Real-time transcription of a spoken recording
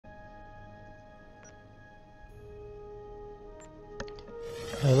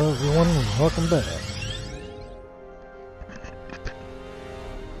welcome back.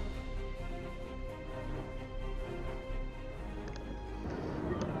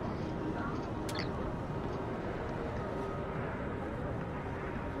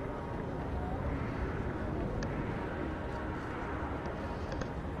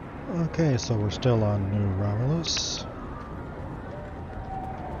 Okay, so we're still on New Romulus.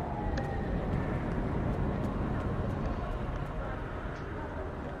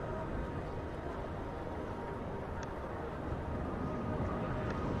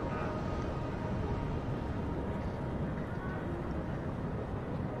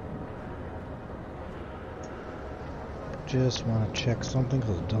 Just want to check something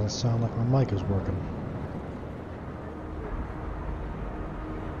because it doesn't sound like my mic is working.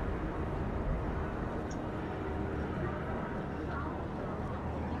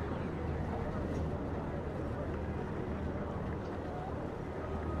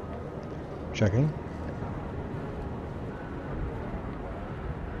 Checking.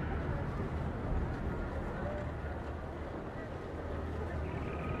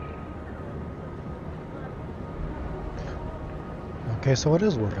 Okay, so it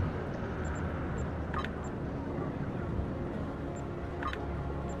is working.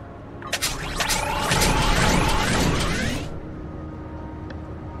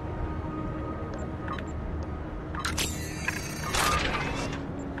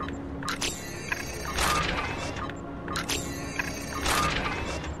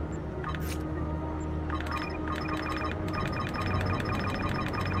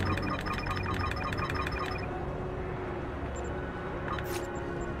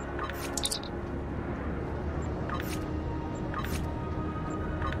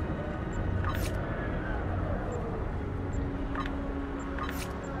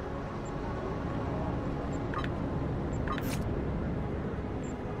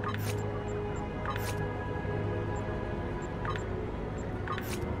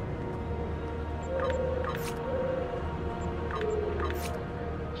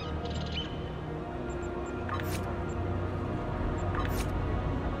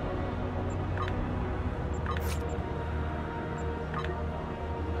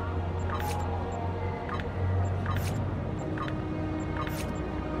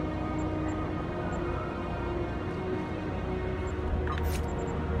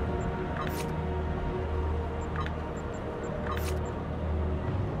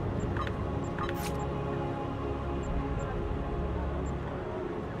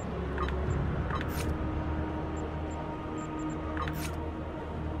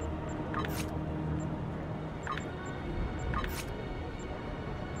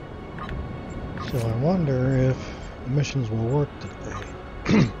 So I wonder if the missions will work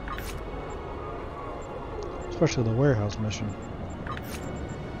today. Especially the warehouse mission.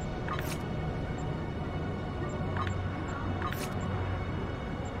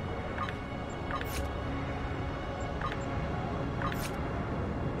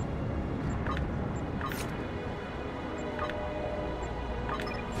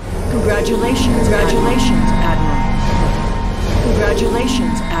 Congratulations, Admiral.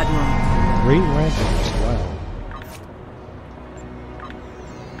 Congratulations, Admiral. Great rankings, wow.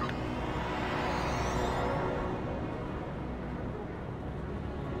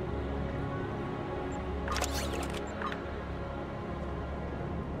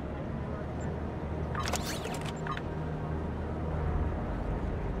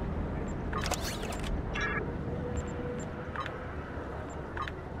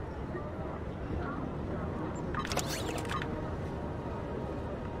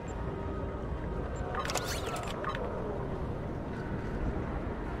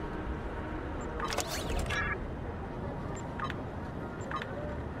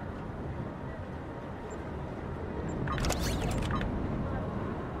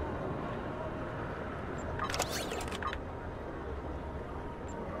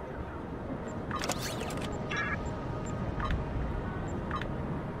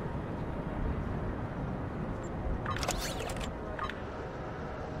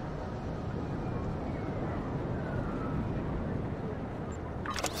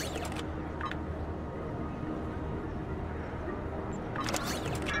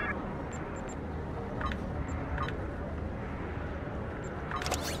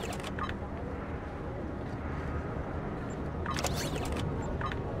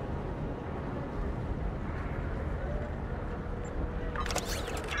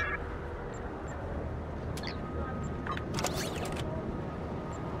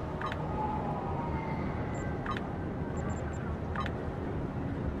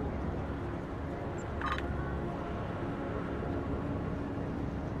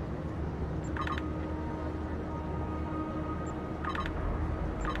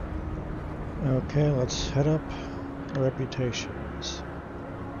 Okay, let's head up reputations.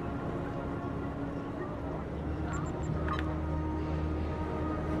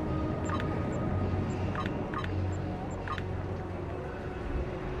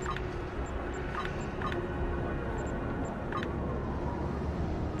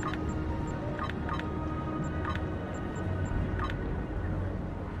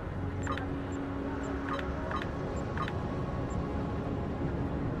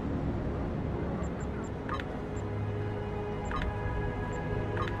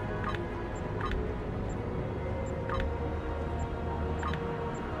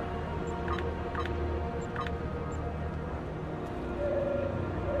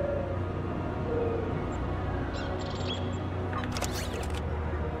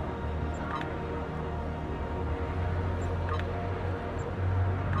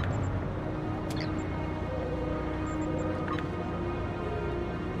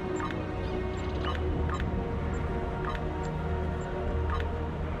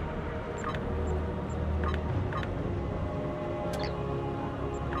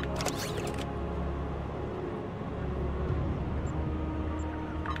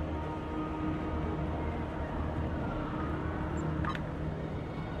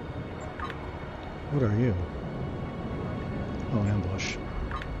 What are you? Oh, ambush.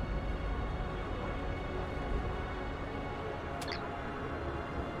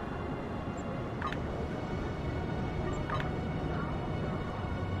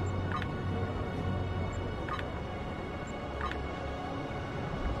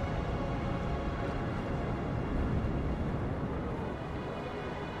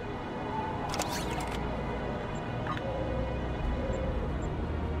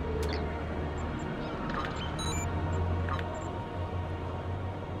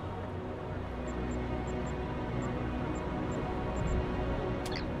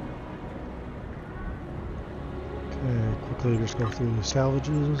 Quickly just go through the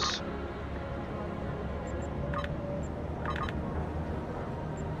salvages.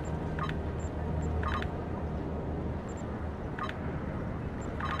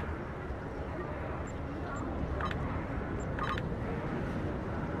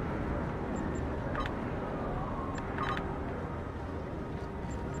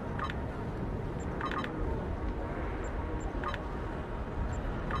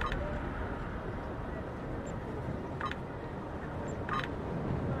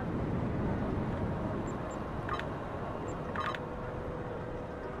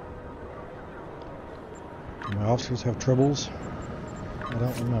 Do my officers have troubles? I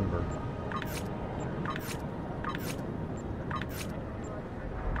don't remember.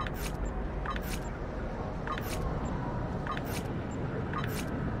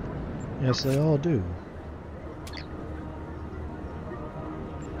 Yes, they all do.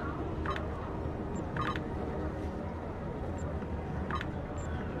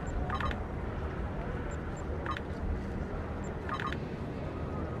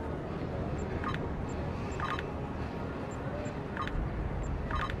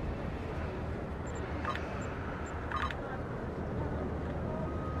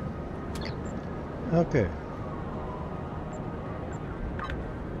 Okay.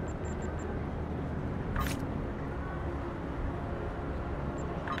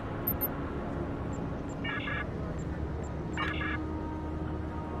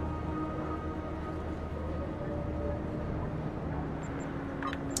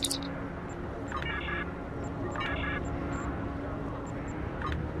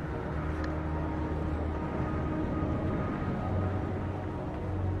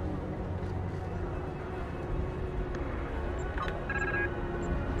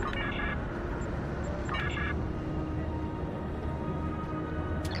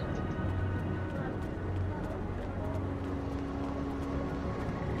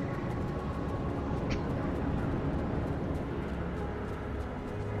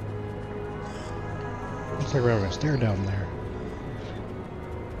 Looks like we're having a stair down there.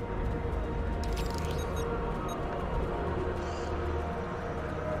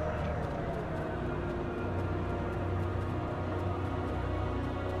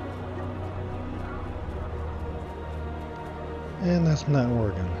 And that's not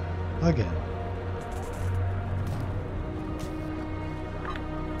working. Again.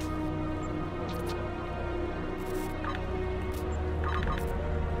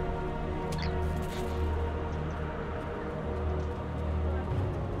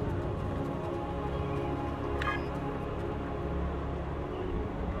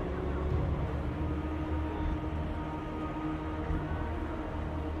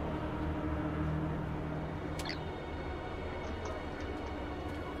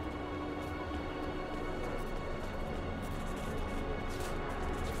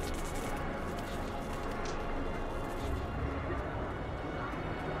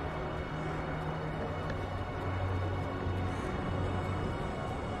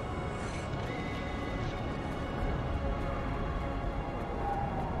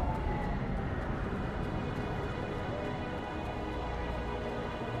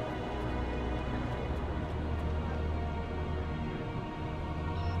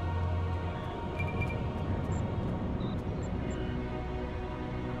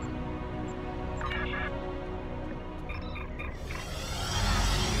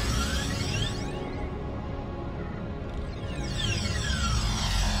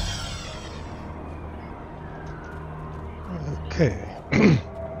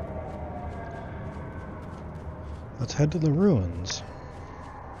 Let's head to the ruins.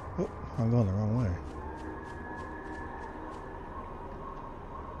 Oh, I'm going the wrong way.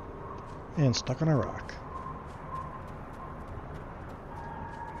 And stuck on a rock.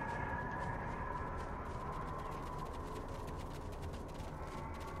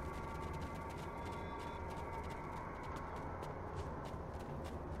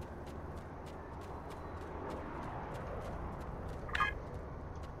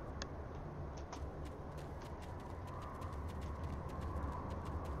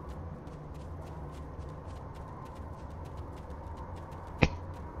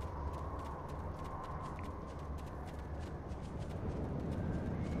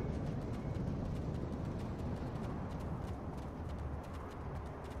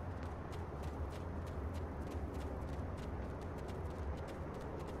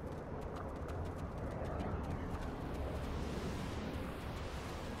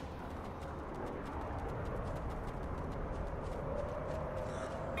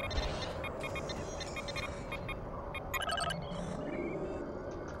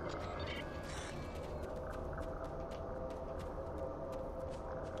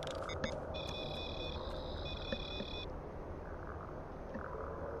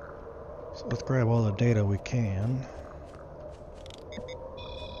 So let's grab all the data we can.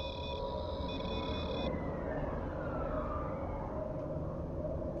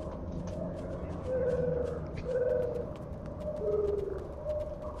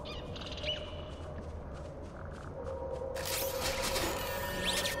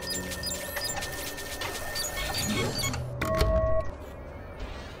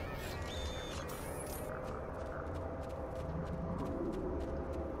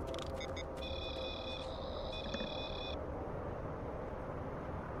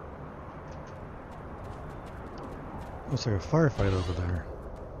 Looks like a firefight over there.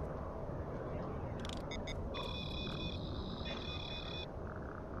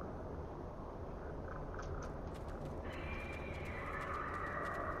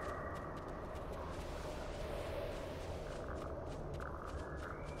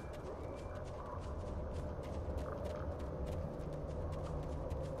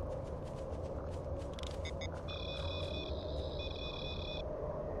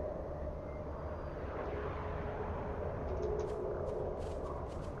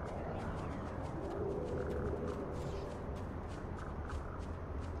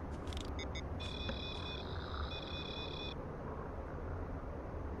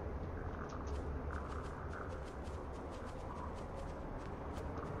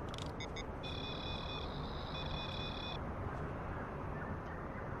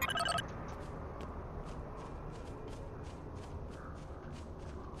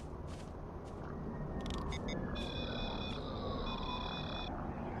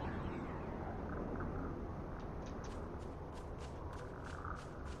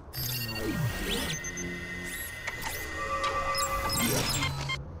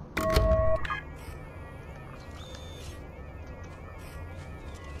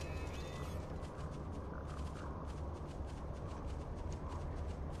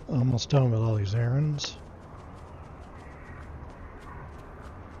 Almost done with all these errands.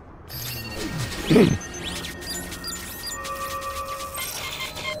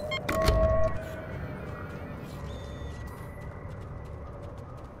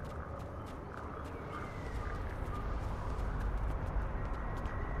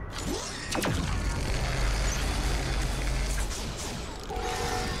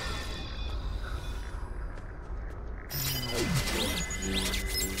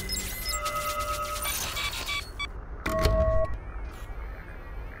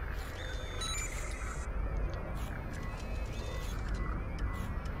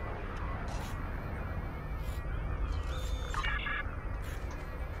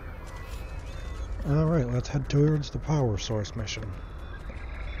 Alright, let's head towards the power source mission.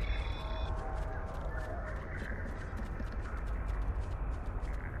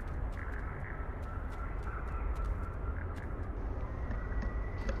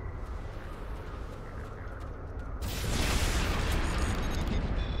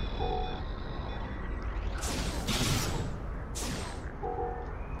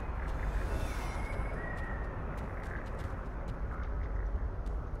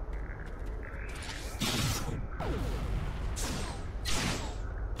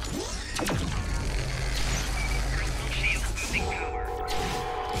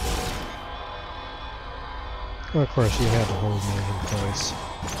 Well, of course, you had to hold me in place.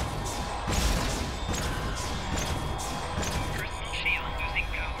 Personal shield losing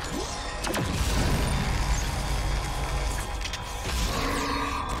power.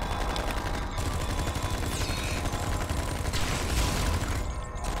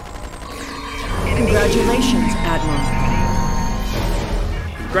 Congratulations, Admiral.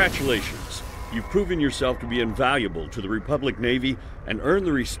 Congratulations. You've proven yourself to be invaluable to the Republic Navy and earned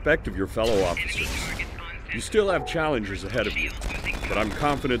the respect of your fellow officers. You still have challenges ahead of you, but I'm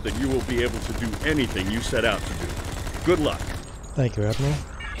confident that you will be able to do anything you set out to do. Good luck. Thank you, Admiral.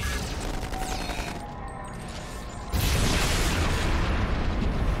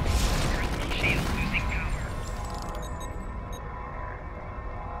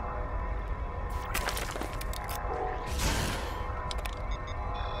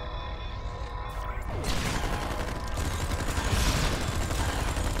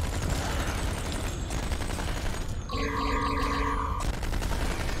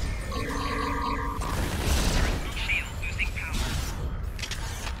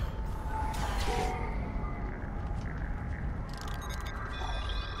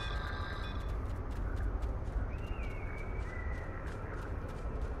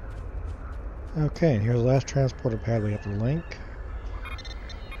 Okay, and here's the last transporter pad we have to link.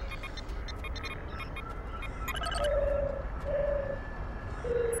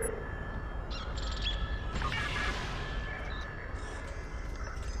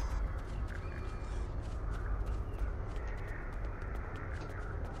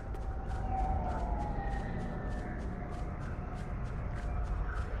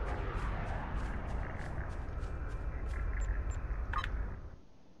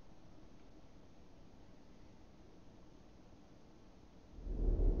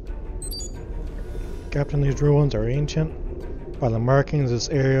 Captain, these ruins are ancient. By the markings, this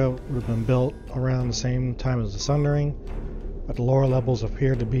area would have been built around the same time as the Sundering, but the lower levels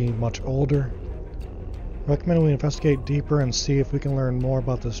appear to be much older. I recommend we investigate deeper and see if we can learn more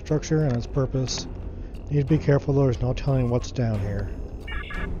about this structure and its purpose. Need to be careful though, there's no telling what's down here.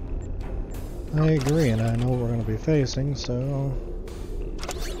 I agree, and I know what we're going to be facing, so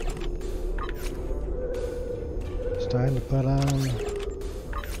it's time to put on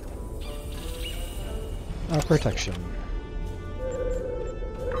our protection.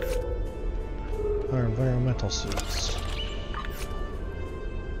 Our environmental suits.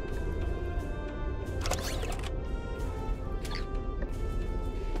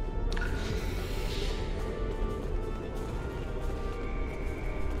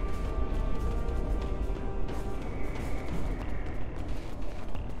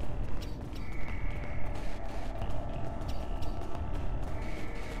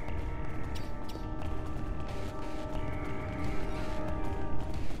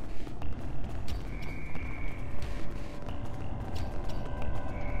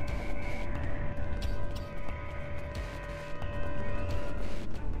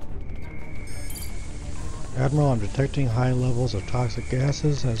 Admiral, I'm detecting high levels of toxic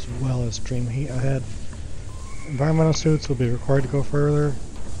gases as well as extreme heat ahead. Environmental suits will be required to go further.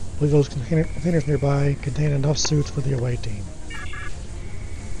 I believe those containers nearby contain enough suits for the away team.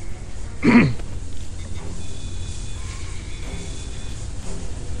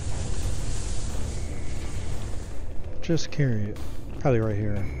 Just carry it. Probably right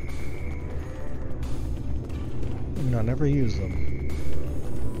here. No, never use them.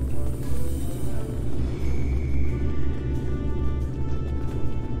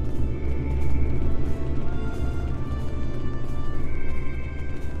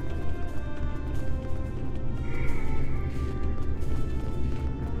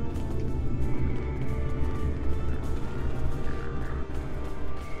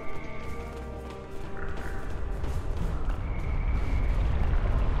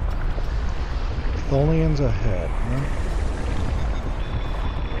 Tholians ahead, huh?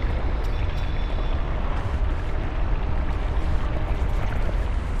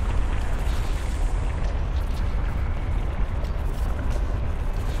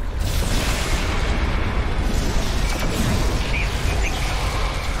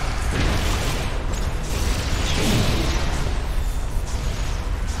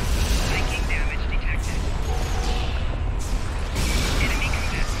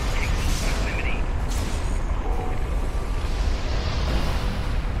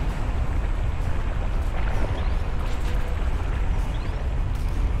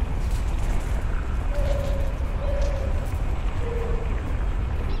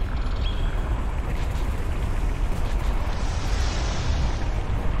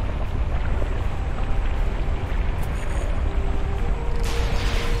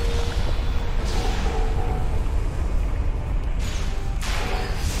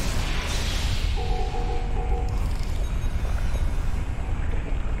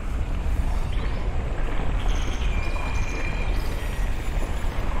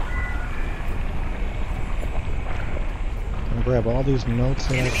 Grab all these notes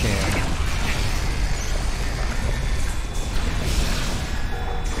that I can.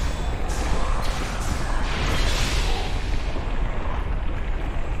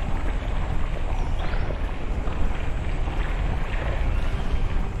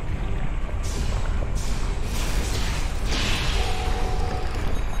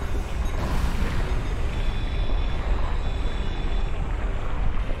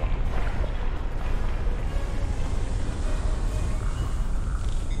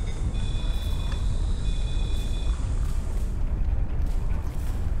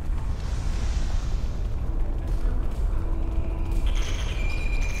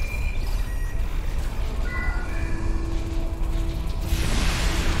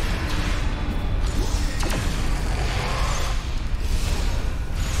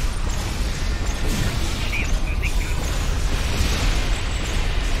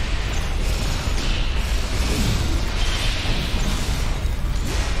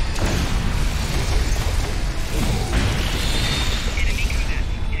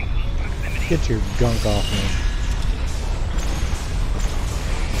 Get your gunk off me.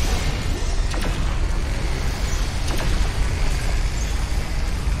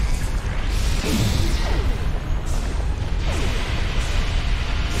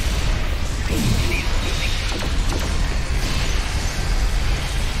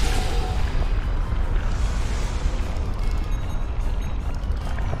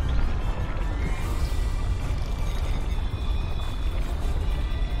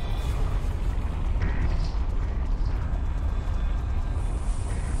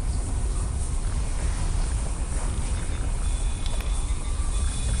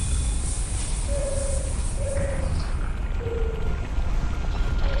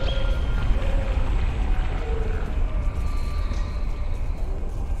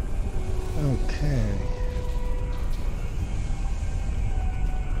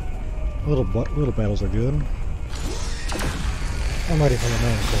 Little battles are good. I'm ready for the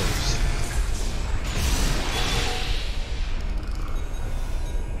main course.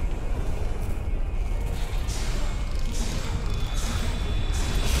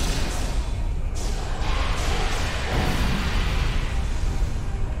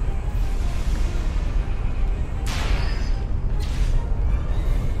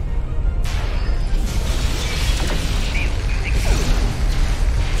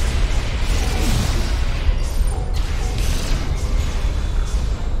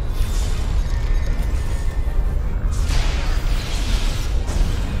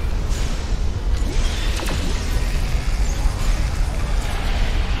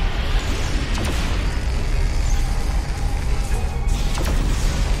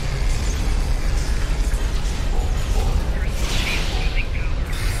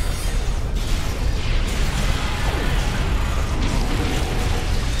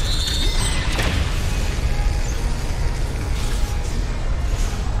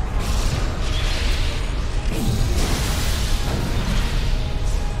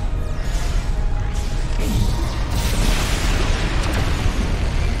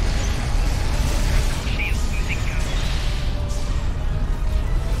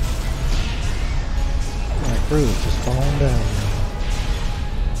 Crew is just falling down.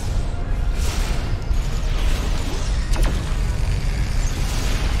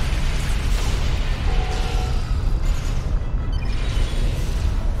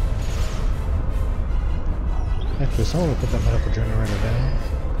 Actually, someone will put that medical generator down.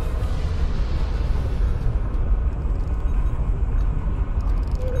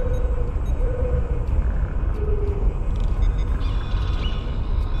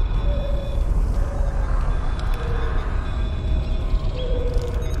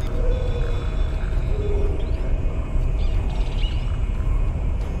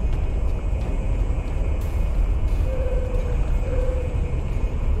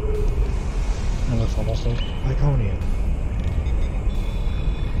 Almost like Iconian.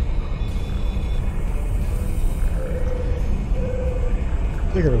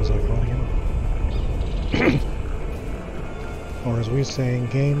 Figured it was Iconian. Or as we say in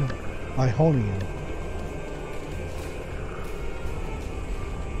game, Ihonian.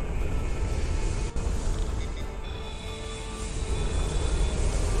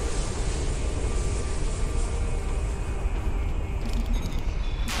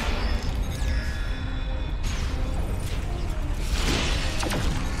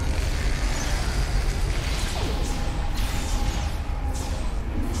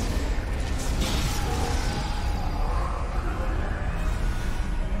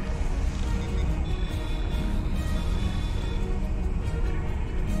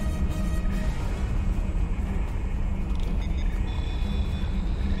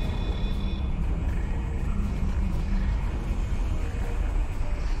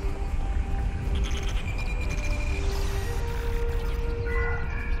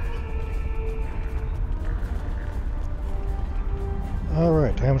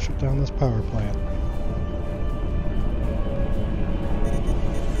 Alright, time to shut down this power plant.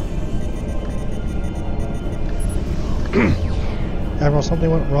 Admiral,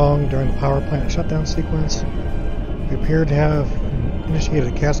 something went wrong during the power plant shutdown sequence. We appear to have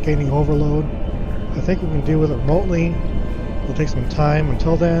initiated a cascading overload. I think we can deal with it remotely. It'll take some time.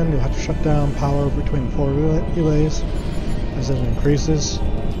 Until then, you'll have to shut down power between the 4 relays as it increases.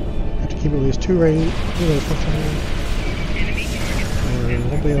 You have to keep at least 2 relays functioning, or you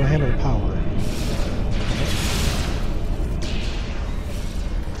won't be able to handle the power.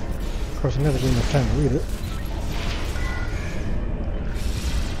 Of course, I never get enough time to read it.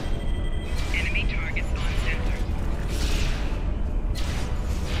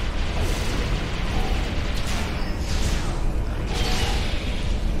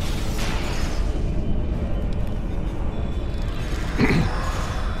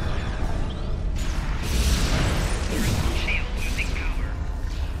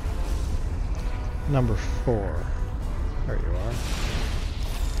 number 4. There you are.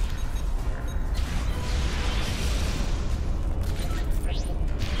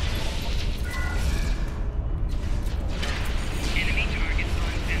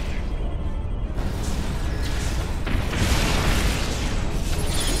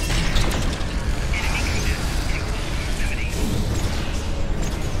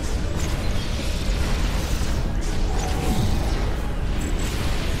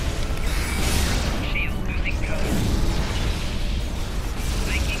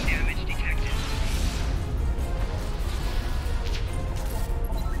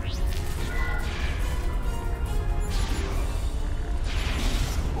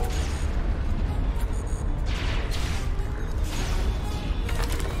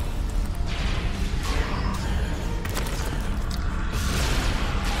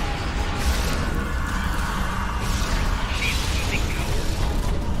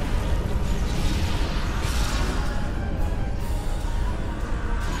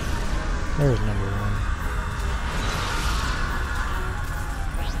 There's number 1.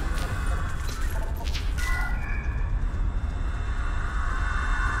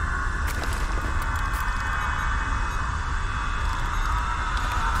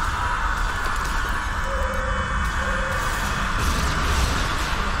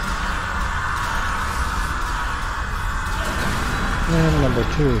 And number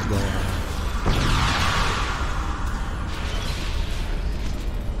 2 is going on.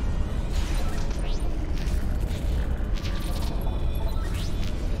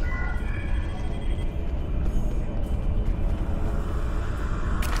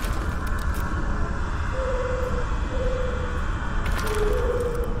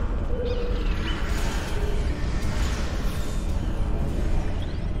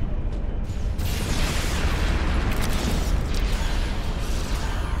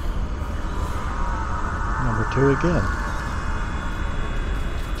 Number 2 again.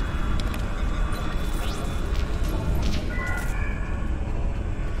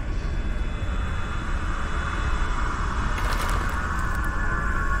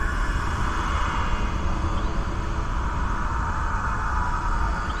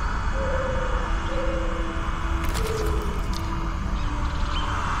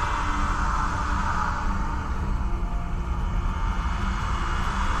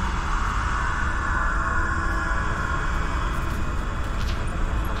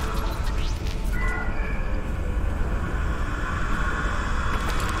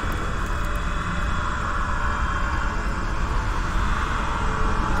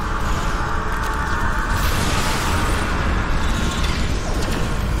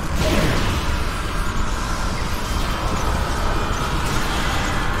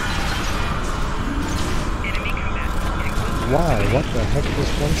 Why? What the heck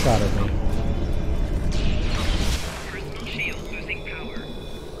just one-shot at me? Personal shield losing power.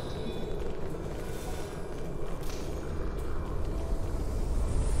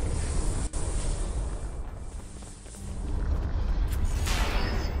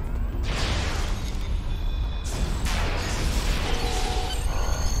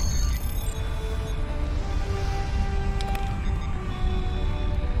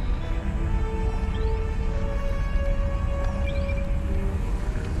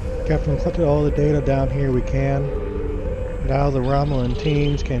 Captain, collected all the data down here we can. Now the Romulan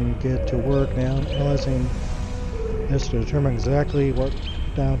teams can get to work now analyzing this to determine exactly what's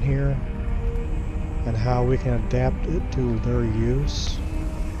down here and how we can adapt it to their use.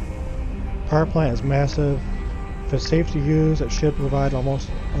 Power plant is massive. If it's safe to use, it should provide almost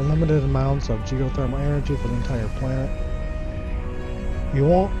unlimited amounts of geothermal energy for the entire planet. You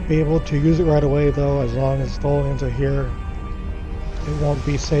won't be able to use it right away though, as long as Tholians are here. It won't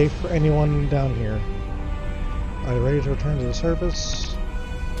be safe for anyone down here. Are you ready to return to the surface?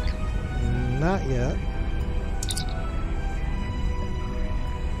 Not yet.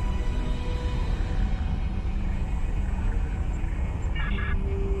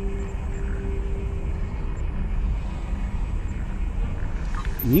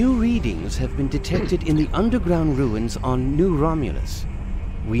 New readings have been detected in the underground ruins on New Romulus.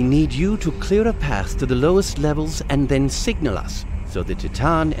 We need you to clear a path to the lowest levels and then signal us, so the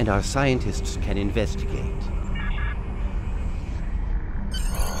Titan and our scientists can investigate.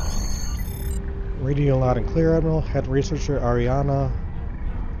 Radio loud and clear, Admiral. Head researcher Ariana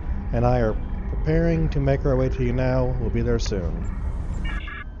and I are preparing to make our way to you now. We'll be there soon.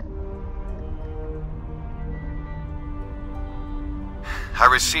 I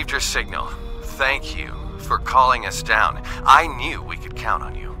received your signal. Thank you for calling us down. I knew we could count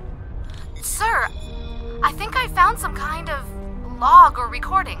on you. Sir, I think I found some kind of log or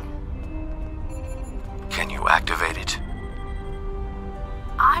recording. Can you activate it?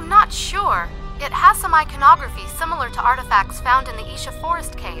 I'm not sure. It has some iconography similar to artifacts found in the Isha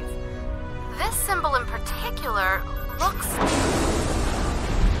Forest Cave. This symbol in particular looks...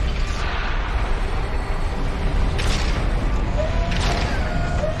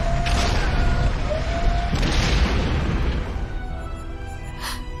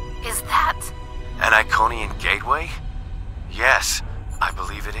 Is that... An Iconian gateway? Yes, I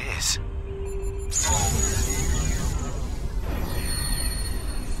believe it is.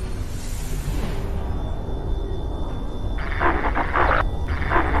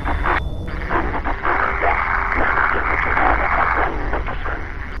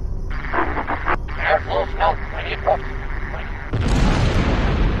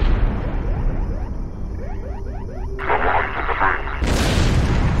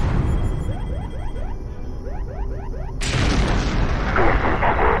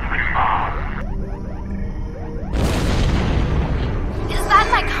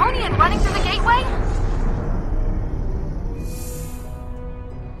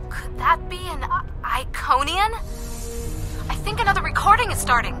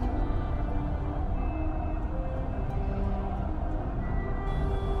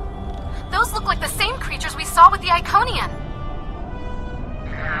 Those look like the same creatures we saw with the Iconian.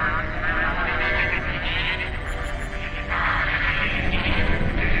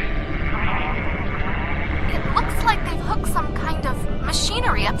 It looks like they've hooked some kind of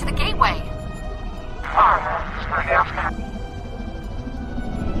machinery up to the gateway.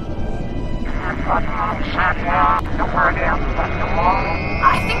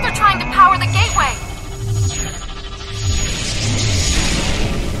 I think they're trying to power the gateway.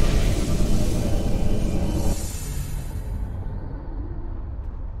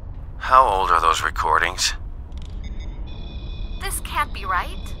 How old are those recordings? This can't be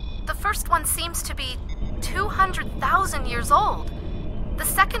right. The first one seems to be 200,000 years old. The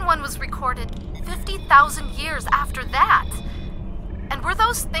second one was recorded 50,000 years after that. And were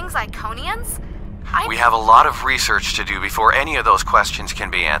those things Iconians? We have a lot of research to do before any of those questions can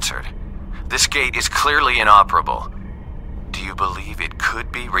be answered. This gate is clearly inoperable. Do you believe it could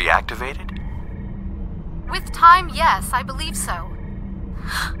be reactivated? With time, yes, I believe so.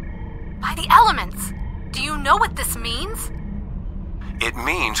 By the elements! Do you know what this means? It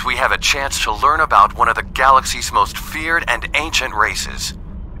means we have a chance to learn about one of the galaxy's most feared and ancient races.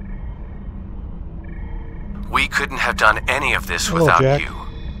 We couldn't have done any of this without Jack. you.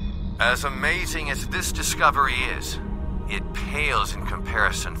 As amazing as this discovery is, it pales in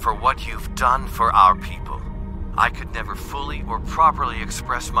comparison for what you've done for our people. I could never fully or properly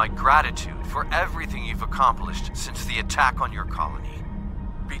express my gratitude for everything you've accomplished since the attack on your colony.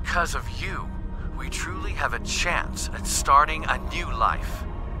 Because of you, we truly have a chance at starting a new life.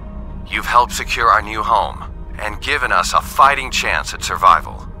 You've helped secure our new home and given us a fighting chance at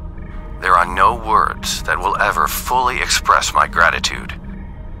survival. There are no words that will ever fully express my gratitude.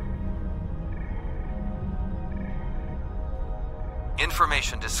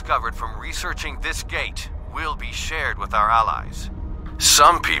 Information discovered from researching this gate will be shared with our allies.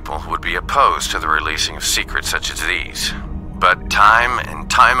 Some people would be opposed to the releasing of secrets such as these, but time and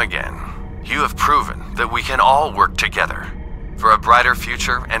time again, you have proven that we can all work together for a brighter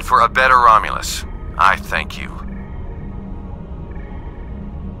future and for a better Romulus. I thank you.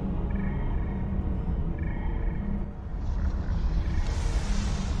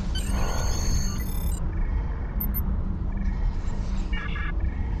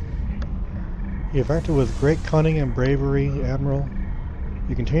 You have acted with great cunning and bravery, Admiral.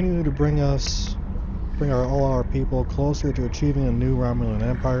 You continue to bring all our people closer to achieving a new Romulan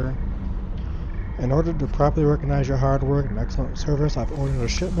Empire. In order to properly recognize your hard work and excellent service, I've ordered a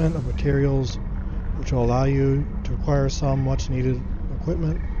shipment of materials which will allow you to acquire some much needed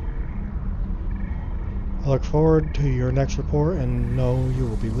equipment. I look forward to your next report and know you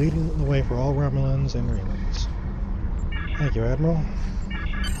will be leading the way for all Romulans and Remans. Thank you, Admiral.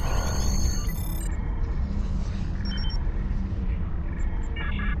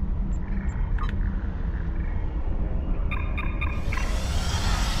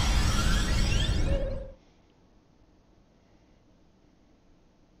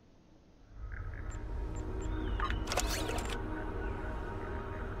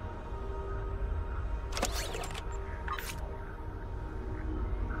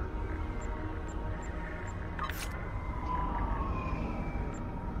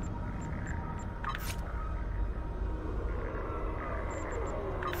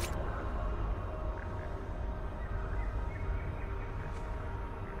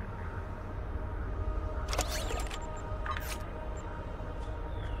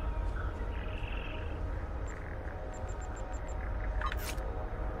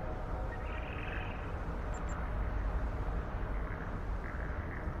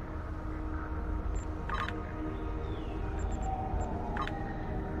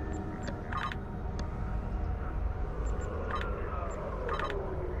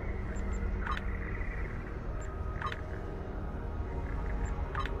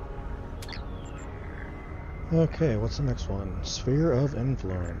 Okay, what's the next one? Sphere of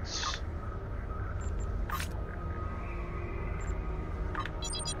Influence.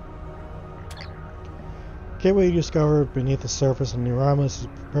 Gateway you discovered beneath the surface of New Romulus is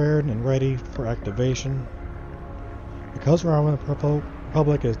prepared and ready for activation. Because Romulan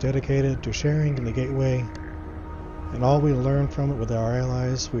Republic is dedicated to sharing in the Gateway and all we learn from it with our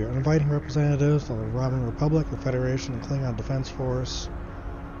allies, we are inviting representatives of the Romulan Republic, the Federation, and Klingon Defense Force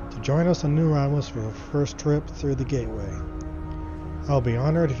to join us on New Romulus for the first trip through the Gateway. I'll be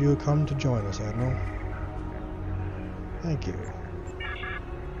honored if you would come to join us, Admiral. Thank you.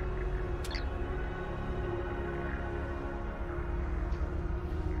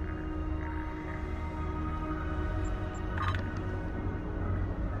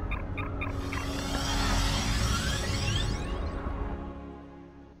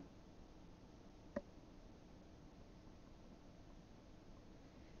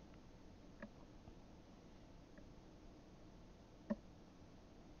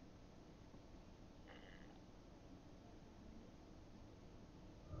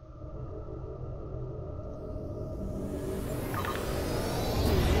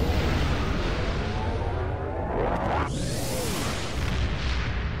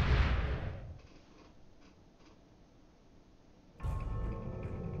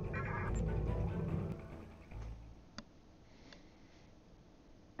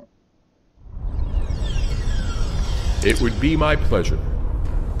 It would be my pleasure.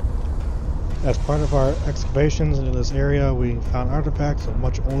 As part of our excavations into this area, we found artifacts of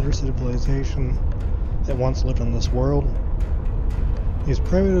much older civilization that once lived on this world. These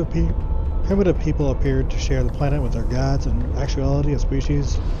primitive people appeared to share the planet with their gods, and actuality a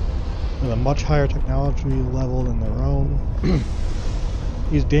species with a much higher technology level than their own.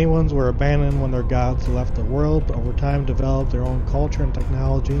 These day ones were abandoned when their gods left the world, but over time developed their own culture and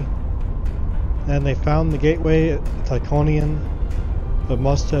technology. Then they found the gateway at Tychonian, but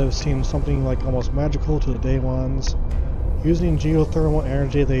must have seemed something like almost magical to the day ones. Using geothermal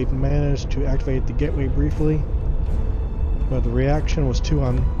energy, they managed to activate the gateway briefly, but the reaction was too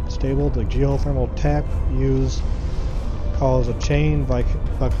unstable. The geothermal tap used caused a chain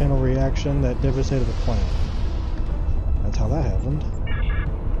volcano reaction that devastated the planet. That's how that happened.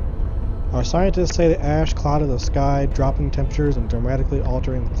 Our scientists say the ash clouded the sky, dropping temperatures and dramatically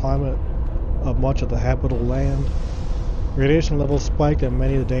altering the climate of much of the habitable land. Radiation levels spiked and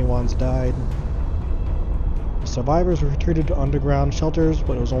many of the day ones died. The survivors retreated to underground shelters,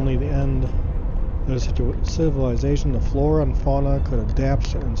 but it was only the end of the civilization. The flora and fauna could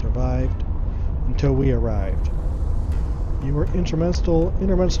adapt and survived until we arrived. You were instrumental in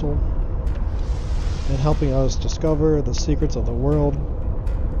helping us discover the secrets of the world.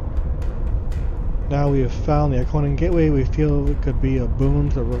 Now we have found the Iconian Gateway. We feel it could be a boon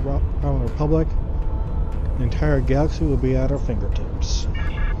to the Romulan Republic. The entire galaxy will be at our fingertips.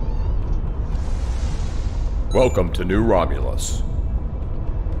 Welcome to New Romulus.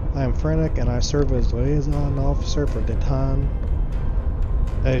 I am Frantic, and I serve as liaison officer for Detan.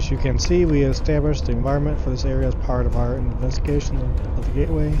 As you can see, we have established the environment for this area as part of our investigation of the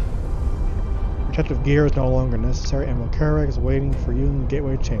Gateway. Protective gear is no longer necessary, and Mokarek is waiting for you in the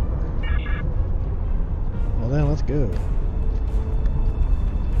Gateway chamber. Well then, let's go.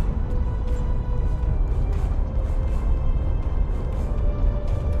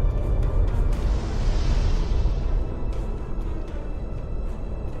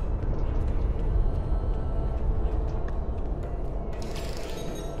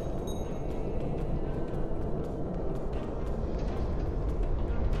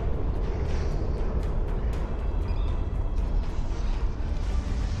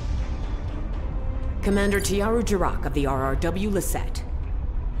 Commander Tiaru Jirak of the RRW Lisette.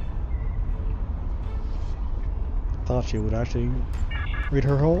 Thought she would actually read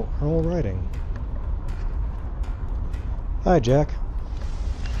her whole writing. Hi, Jack.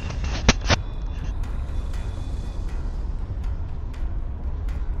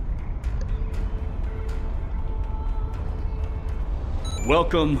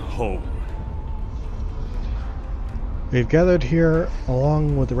 Welcome home. We've gathered here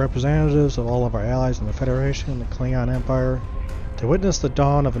along with the representatives of all of our allies in the Federation and the Klingon Empire to witness the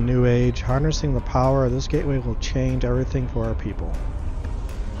dawn of a new age. Harnessing the power of this gateway will change everything for our people.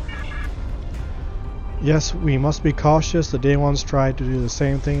 Yes, we must be cautious. The Day Ones tried to do the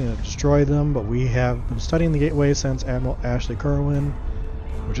same thing and destroy them, but we have been studying the gateway since Admiral Ashley Kerwin,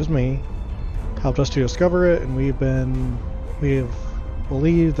 which is me, helped us to discover it, and we have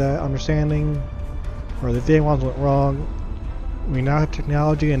believed that understanding where the Day Ones went wrong. We now have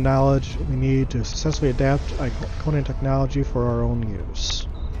technology and knowledge we need to successfully adapt Iconian technology for our own use.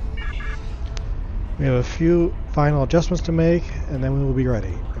 We have a few final adjustments to make, and then we will be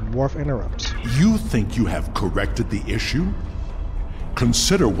ready. And Worf interrupts. You think you have corrected the issue?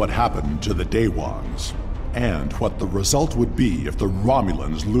 Consider what happened to the Daewons, and what the result would be if the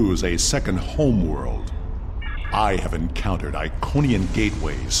Romulans lose a second homeworld. I have encountered Iconian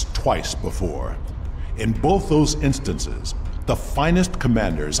gateways twice before. In both those instances, the finest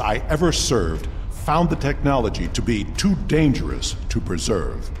commanders I ever served found the technology to be too dangerous to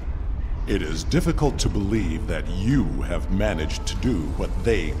preserve. It is difficult to believe that you have managed to do what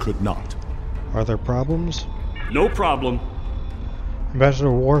they could not. Are there problems? No problem.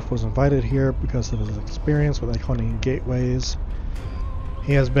 Ambassador Worf was invited here because of his experience with Iconian gateways.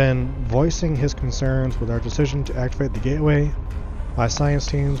 He has been voicing his concerns with our decision to activate the gateway. My science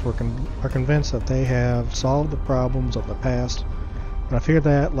teams are convinced that they have solved the problems of the past, and I fear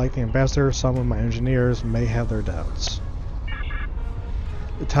that, like the Ambassador, some of my engineers may have their doubts.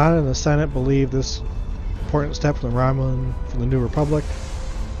 The Town and the Senate believe this important step for the New Republic,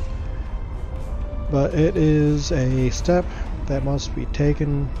 but it is a step that must be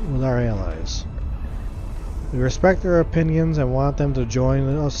taken with our allies. We respect their opinions and want them to join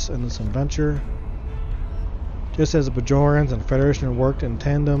us in this adventure, just as the Bajorans and the Federation worked in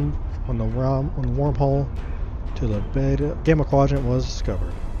tandem when the wormhole to the Gamma Quadrant was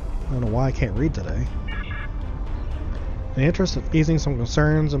discovered. I don't know why I can't read today. In the interest of easing some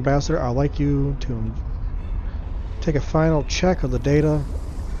concerns, Ambassador, I'd like you to take a final check of the data.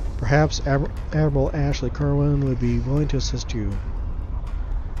 Perhaps Admiral Ashley Kerwin would be willing to assist you.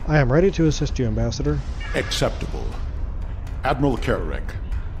 I am ready to assist you, Ambassador. Acceptable. Admiral Kararek,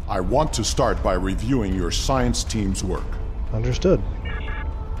 I want to start by reviewing your science team's work. Understood.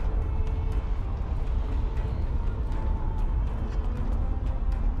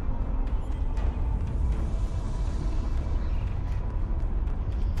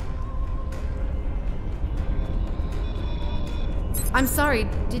 I'm sorry,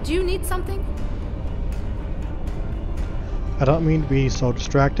 did you need something? I don't mean to be so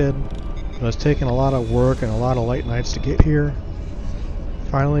distracted, but it's taken a lot of work and a lot of late nights to get here.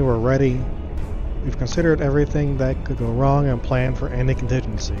 Finally, we're ready. We've considered everything that could go wrong and planned for any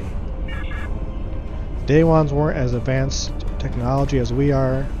contingency. The Daewons weren't as advanced technology as we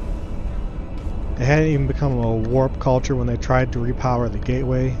are. They hadn't even become a warp culture when they tried to repower the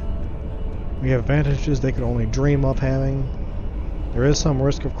gateway. We have advantages they could only dream of having. There is some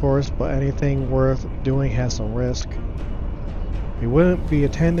risk, of course, but anything worth doing has some risk. We wouldn't be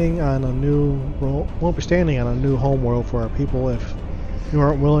standing on a new homeworld for our people if you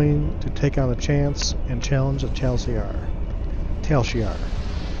aren't willing to take on the chance and challenge the Tal Shiar.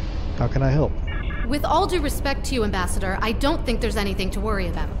 How can I help? With all due respect to you, Ambassador, I don't think there's anything to worry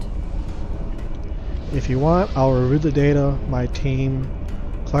about. If you want, I'll review the data my team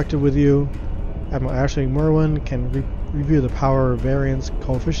collected with you. Admiral Ashley Merwin can review the power variance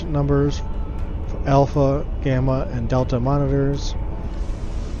coefficient numbers for alpha, gamma, and delta monitors.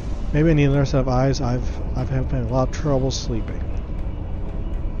 Maybe I need another set of eyes. I've had a lot of trouble sleeping.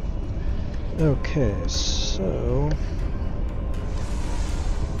 Okay, so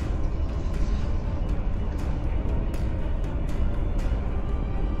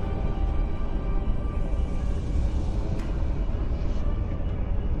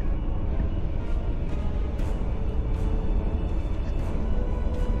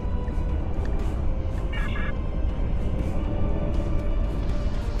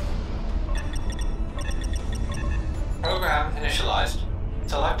Program initialized.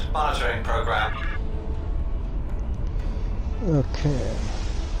 Select monitoring program. okay.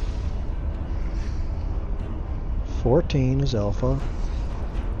 14 is alpha.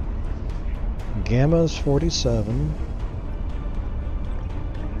 Gamma is 47.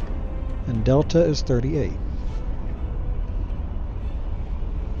 And delta is 38.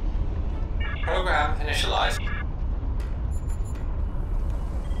 Program initialized.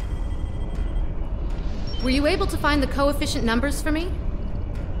 Were you able to find the coefficient numbers for me?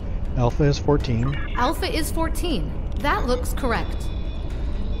 Alpha is 14. Alpha is 14. That looks correct.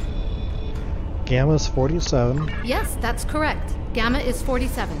 Gamma is 47. Yes, that's correct. Gamma is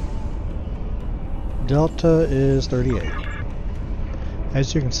 47. Delta is 38.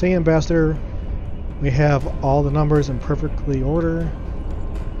 As you can see, Ambassador, we have all the numbers in perfectly order.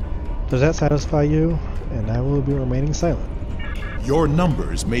 Does that satisfy you? And I will be remaining silent. Your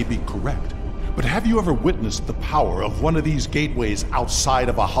numbers may be correct, but have you ever witnessed the power of one of these gateways outside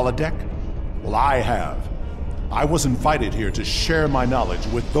of a holodeck? Well, I have. I was invited here to share my knowledge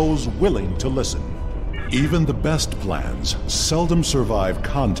with those willing to listen. Even the best plans seldom survive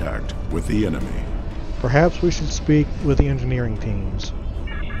contact with the enemy. Perhaps we should speak with the engineering teams.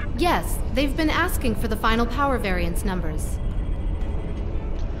 Yes, they've been asking for the final power variance numbers.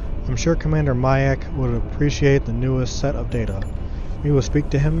 I'm sure Commander Mayak would appreciate the newest set of data. We will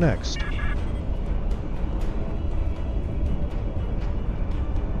speak to him next.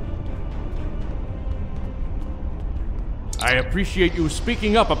 I appreciate you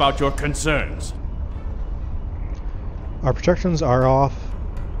speaking up about your concerns. Our projections are off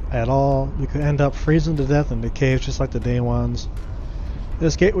at all. We could end up freezing to death in the caves just like the day ones.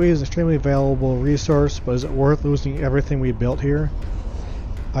 This gateway is an extremely valuable resource, but is it worth losing everything we built here?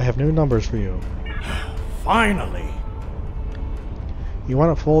 I have new numbers for you. Finally! You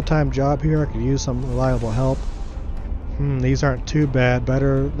want a full-time job here? I could use some reliable help. These aren't too bad.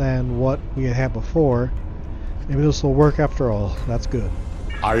 Better than what we had before. Maybe this will work after all. That's good.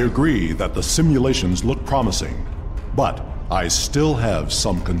 I agree that the simulations look promising, but I still have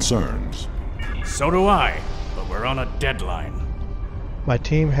some concerns. So do I, but we're on a deadline. My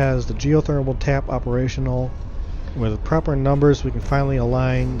team has the geothermal tap operational. With proper numbers, we can finally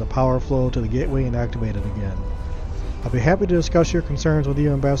align the power flow to the gateway and activate it again. I'll be happy to discuss your concerns with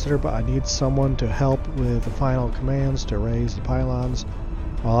you, Ambassador, but I need someone to help with the final commands to raise the pylons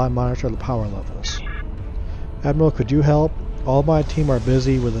while I monitor the power levels. Admiral, could you help? All my team are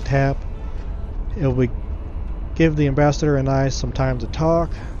busy with the tap. It will give the Ambassador and I some time to talk.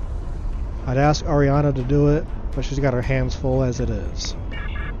 I'd ask Ariana to do it, but she's got her hands full as it is.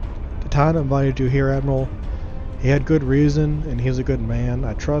 Titan invited you here, Admiral. He had good reason, and he's a good man.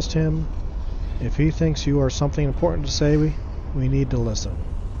 I trust him. If he thinks you are something important to say, we need to listen.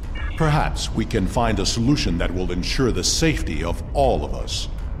 Perhaps we can find a solution that will ensure the safety of all of us.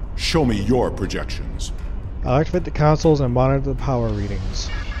 Show me your projections. I'll activate the consoles and monitor the power readings.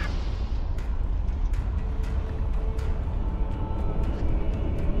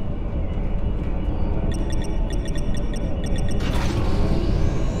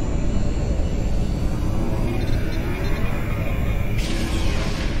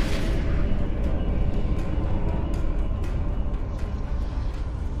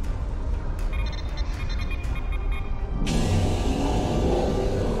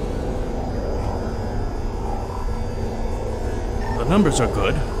 The numbers are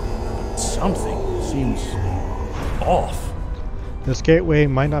good, but something seems off. This gateway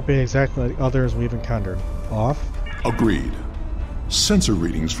might not be exactly like others we've encountered. Off? Agreed. Sensor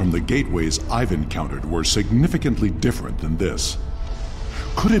readings from the gateways I've encountered were significantly different than this.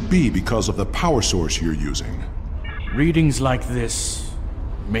 Could it be because of the power source you're using? Readings like this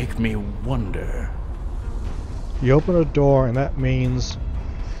make me wonder. You open a door and that means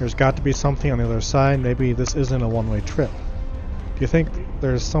there's got to be something on the other side. Maybe this isn't a one-way trip. Do you think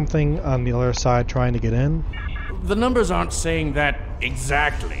there's something on the other side trying to get in? The numbers aren't saying that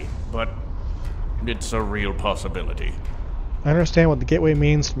exactly, but it's a real possibility. I understand what the gateway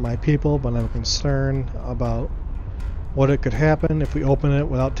means for my people, but I'm concerned about what it could happen if we open it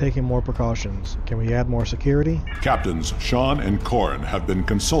without taking more precautions. Can we add more security? Captains Sean and Corin have been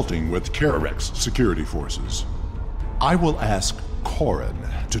consulting with Kararek's security forces. I will ask Corin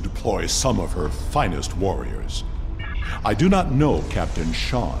to deploy some of her finest warriors. I do not know Captain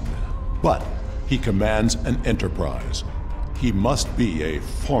Sean, but he commands an enterprise. He must be a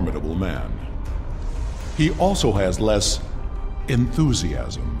formidable man. He also has less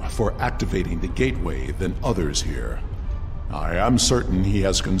enthusiasm for activating the gateway than others here. I am certain he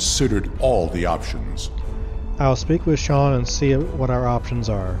has considered all the options. I'll speak with Sean and see what our options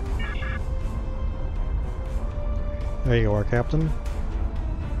are. There you are, Captain.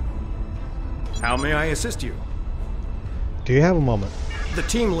 How may I assist you? Do you have a moment? The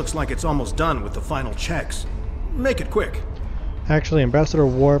team looks like it's almost done with the final checks. Make it quick. Actually, Ambassador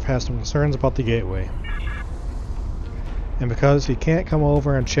Worf has some concerns about the gateway. And because he can't come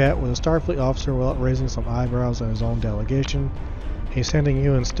over and chat with a Starfleet officer without raising some eyebrows at his own delegation, he's sending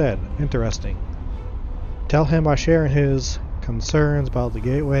you instead. Interesting. Tell him I share his concerns about the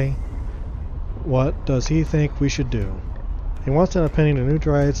gateway. What does he think we should do? He wants an opinion to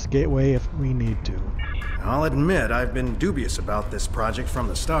neutralize the gateway if we need to. I'll admit I've been dubious about this project from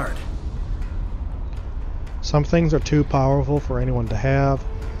the start. Some things are too powerful for anyone to have.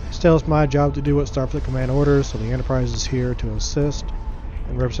 Still, it's my job to do what Starfleet Command orders, so the Enterprise is here to assist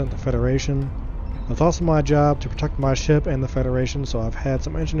and represent the Federation. It's also my job to protect my ship and the Federation, so I've had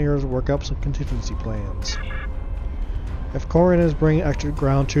some engineers work up some contingency plans. If Corin is bringing extra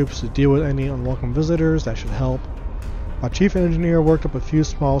ground troops to deal with any unwelcome visitors, that should help. My chief engineer worked up a few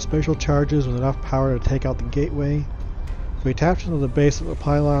small spatial charges with enough power to take out the gateway. If we tap into the base of the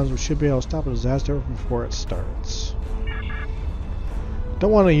pylons, we should be able to stop a disaster before it starts.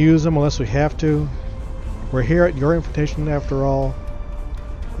 Don't want to use them unless we have to. We're here at your invitation after all.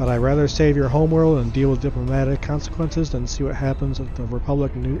 But I'd rather save your homeworld and deal with diplomatic consequences than see what happens if the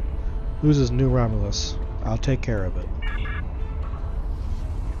Republic loses New Romulus. I'll take care of it.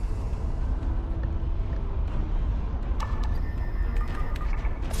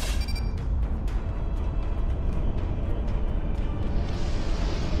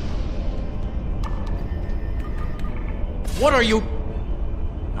 What are you...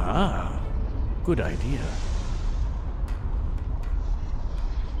 Ah, good idea.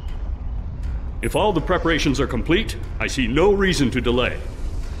 If all the preparations are complete, I see no reason to delay.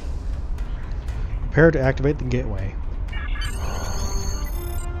 Prepare to activate the gateway.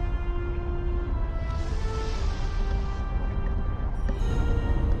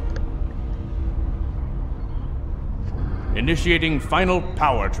 Initiating final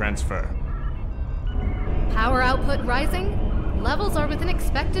power transfer. Power output rising. Levels are within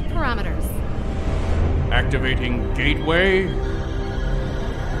expected parameters. Activating gateway.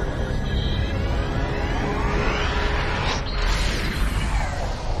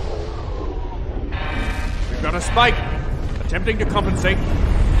 We've got a spike. Attempting to compensate.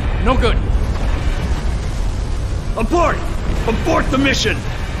 No good. Abort! Abort the mission!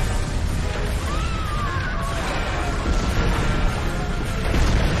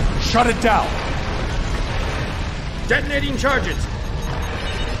 Shut it down! Detonating charges.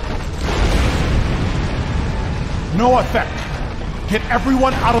 No effect. Get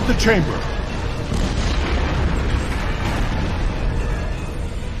everyone out of the chamber.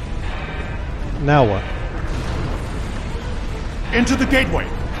 Now what? Into the gateway.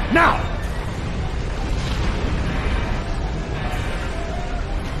 Now!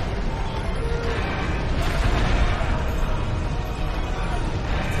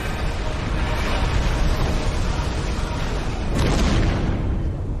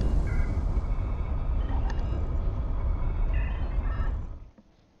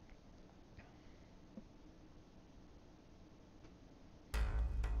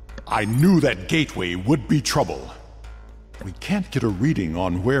 I knew that gateway would be trouble. We can't get a reading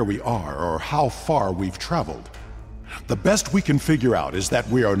on where we are or how far we've traveled. The best we can figure out is that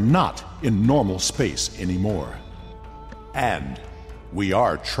we are not in normal space anymore. And we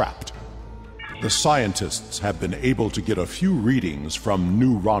are trapped. The scientists have been able to get a few readings from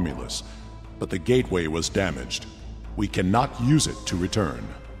New Romulus, but the gateway was damaged. We cannot use it to return.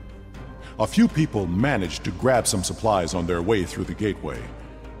 A few people managed to grab some supplies on their way through the gateway.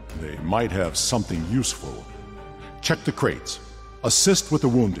 They might have something useful. Check the crates. Assist with the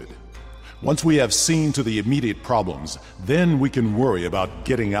wounded. Once we have seen to the immediate problems, then we can worry about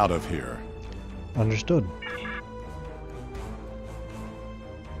getting out of here. Understood.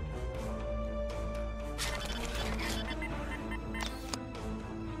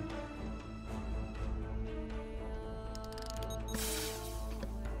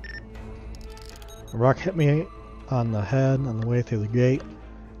 A rock hit me on the head on the way through the gate.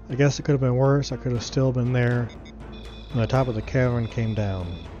 I guess it could have been worse. I could have still been there when the top of the cavern came down.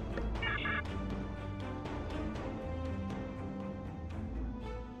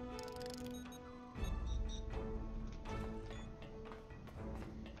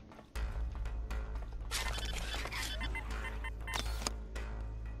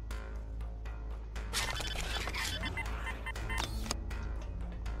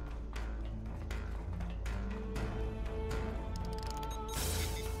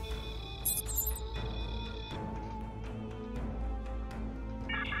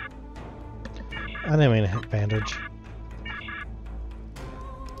 I didn't mean to hit bandage.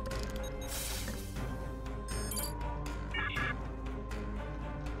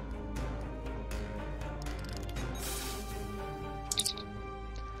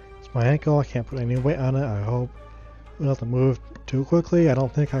 It's my ankle. I can't put any weight on it. I hope we don't have to move too quickly. I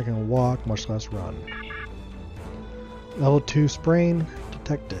don't think I can walk, much less run. Level 2 sprain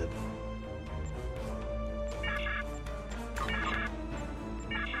detected.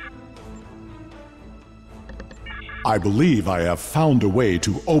 I believe I have found a way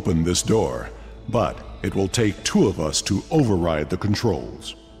to open this door, but it will take two of us to override the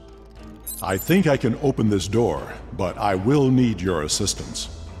controls. I think I can open this door, but I will need your assistance.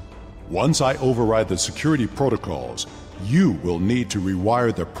 Once I override the security protocols, you will need to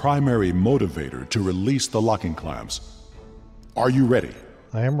rewire the primary motivator to release the locking clamps. Are you ready?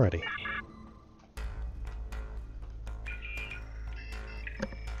 I am ready.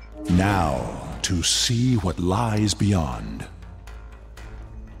 Now, to see what lies beyond.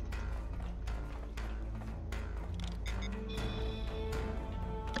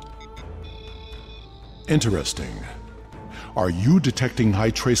 Interesting. Are you detecting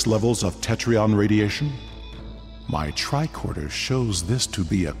high trace levels of Tetrion radiation? My tricorder shows this to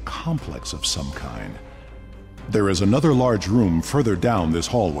be a complex of some kind. There is another large room further down this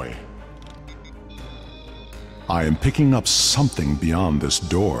hallway. I am picking up something beyond this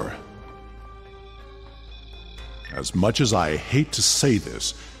door. As much as I hate to say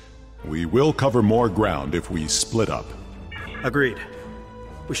this, we will cover more ground if we split up. Agreed.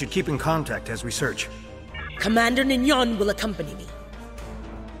 We should keep in contact as we search. Commander Nignon will accompany me.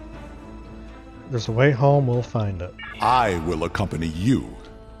 There's a way home, we'll find it. I will accompany you.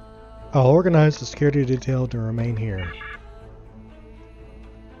 I'll organize the security detail to remain here.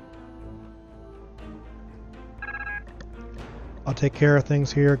 I'll take care of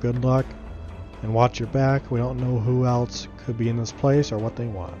things here, good luck. And watch your back, we don't know who else could be in this place or what they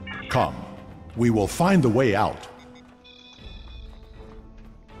want. Come, we will find the way out.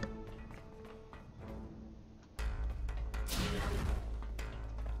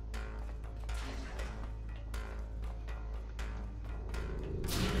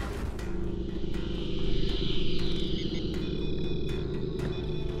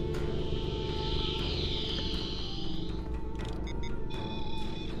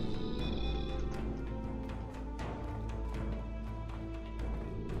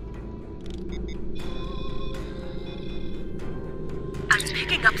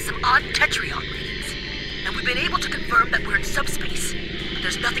 Picking up some odd Tetrion readings, and we've been able to confirm that we're in subspace, but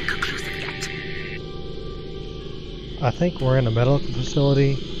there's nothing conclusive yet. I think we're in a medical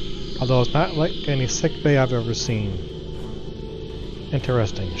facility, although it's not like any sick bay I've ever seen.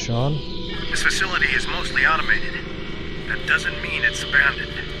 Interesting. Sean? This facility is mostly automated. That doesn't mean it's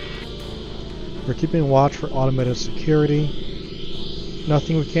abandoned. We're keeping watch for automated security.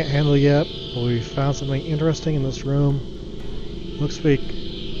 Nothing we can't handle yet, but we found something interesting in this room. Looks like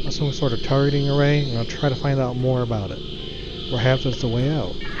some sort of targeting array, and I'll try to find out more about it. Perhaps it's the way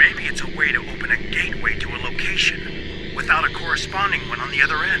out. Maybe it's a way to open a gateway to a location, without a corresponding one on the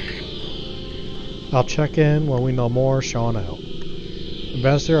other end. I'll check in when we know more. Sean out.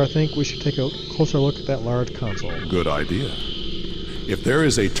 Ambassador, I think we should take a closer look at that large console. Good idea. If there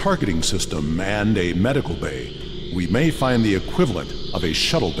is a targeting system and a medical bay, we may find the equivalent of a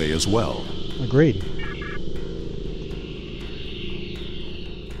shuttle bay as well. Agreed.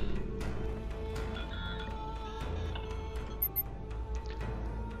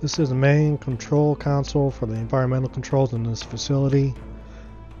 This is the main control console for the environmental controls in this facility.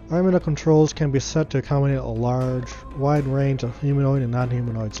 Environmental controls can be set to accommodate a wide range of humanoid and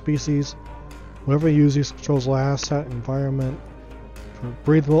non-humanoid species. Whenever you use these controls, last set environment for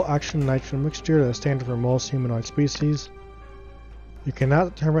breathable oxygen nitrogen mixture that is standard for most humanoid species. You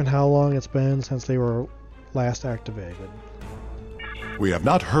cannot determine how long it's been since they were last activated. We have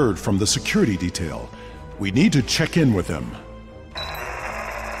not heard from the security detail. We need to check in with them.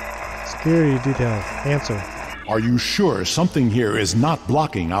 Security detail. Answer. Are you sure something here is not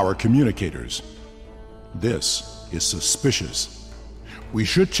blocking our communicators? This is suspicious. We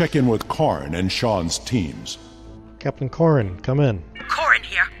should check in with Karn and Sean's teams. Captain Corin, come in. Corin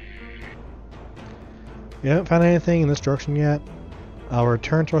here. You haven't found anything in this direction yet? I'll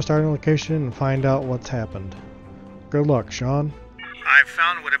return to our starting location and find out what's happened. Good luck, Sean. I've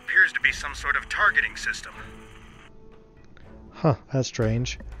found what appears to be some sort of targeting system. Huh, that's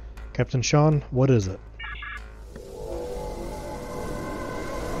strange. Captain Sean, what is it?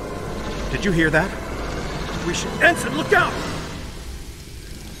 Did you hear that? We should... Ensign, look out!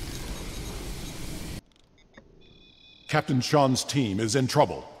 Captain Sean's team is in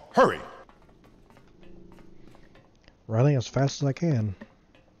trouble. Hurry! Running as fast as I can.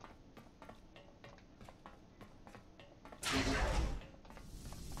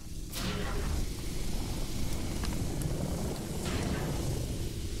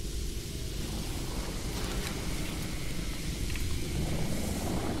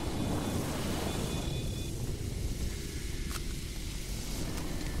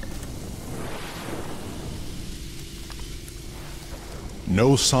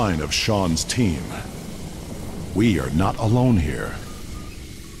 No sign of Sean's team. We are not alone here.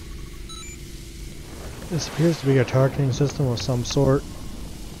 This appears to be a targeting system of some sort,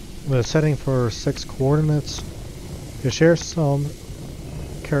 with a setting for 6 coordinates. It shares some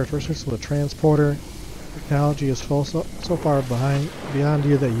characteristics with a transporter. Technology is so far beyond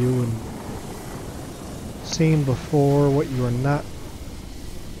you that you would seen before what you are not.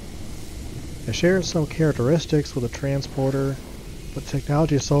 It shares some characteristics with a transporter, but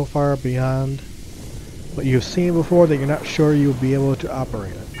technology is so far beyond what you've seen before that you're not sure you'll be able to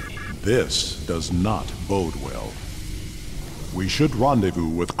operate it. This does not bode well. We should rendezvous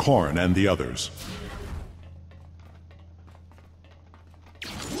with Korn and the others.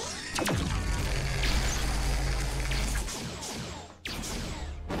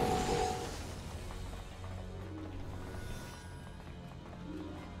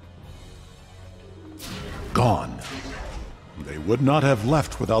 gone. They would not have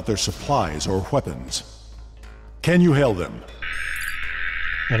left without their supplies or weapons. Can you hail them?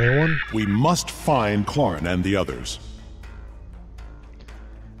 Anyone? We must find Clorin and the others.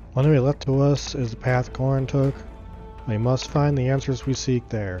 One way left to us is the path Corin took. We must find the answers we seek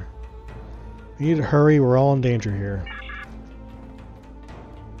there. We need to hurry, we're all in danger here.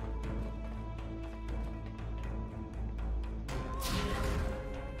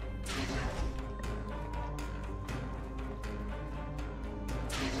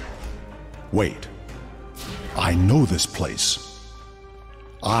 Wait. I know this place.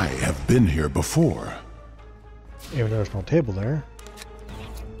 I have been here before. Even though there's no table there.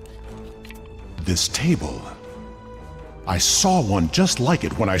 This table. I saw one just like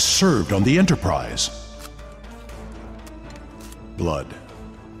it when I served on the Enterprise. Blood,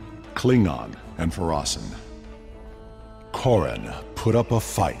 Klingon, and Farasin. Corin put up a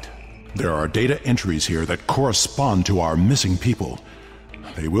fight. There are data entries here that correspond to our missing people.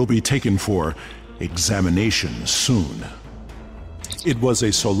 They will be taken for examination soon. It was a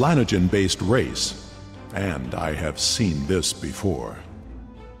Solanogen-based race, and I have seen this before.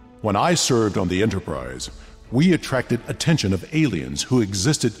 When I served on the Enterprise, we attracted attention of aliens who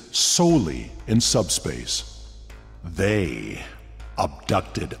existed solely in subspace. They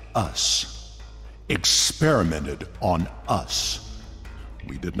abducted us, experimented on us.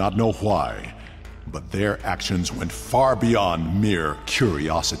 We did not know why, but their actions went far beyond mere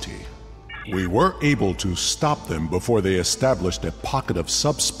curiosity. We were able to stop them before they established a pocket of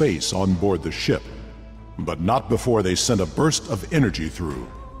subspace on board the ship, but not before they sent a burst of energy through.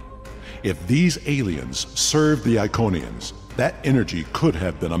 If these aliens served the Iconians, that energy could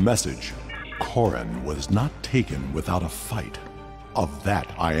have been a message. Corin was not taken without a fight. Of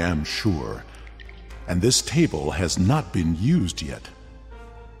that I am sure. And this table has not been used yet.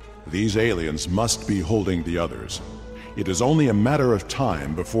 These aliens must be holding the others. It is only a matter of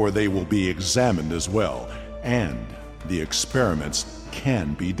time before they will be examined as well, and the experiments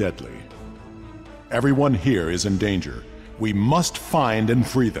can be deadly. Everyone here is in danger. We must find and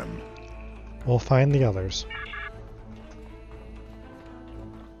free them. We'll find the others.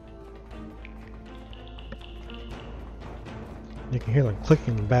 You can hear them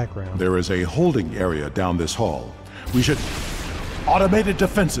clicking in the background. There is a holding area down this hall. We should... Automated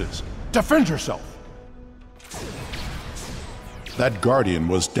defenses! Defend yourself! That Guardian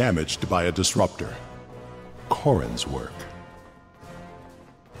was damaged by a disruptor. Corin's work.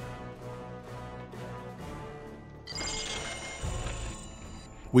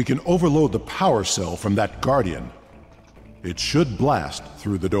 We can overload the power cell from that Guardian. It should blast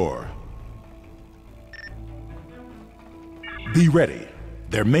through the door. Be ready.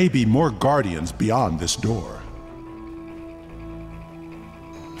 There may be more Guardians beyond this door.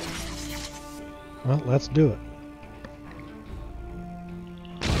 Well, let's do it.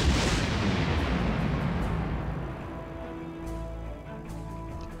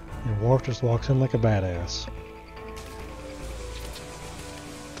 And Worf just walks in like a badass.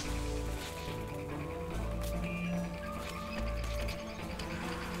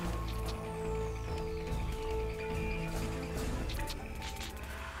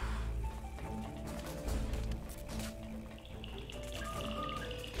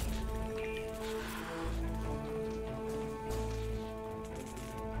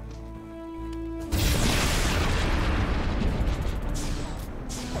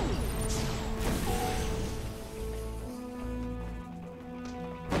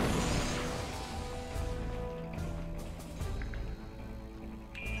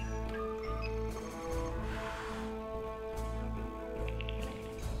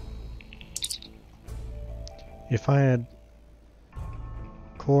 You find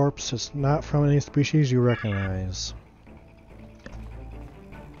a corpse. It's not from any species you recognize.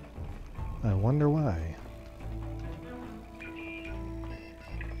 I wonder why.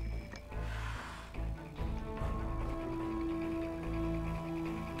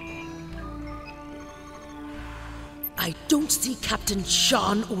 I don't see Captain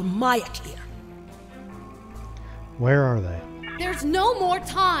Sean or Mayak here. Where are they? There's no more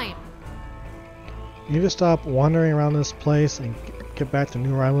time! You need to stop wandering around this place and get back to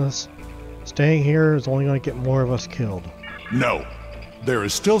New Romulus. Staying here is only going to get more of us killed. No. There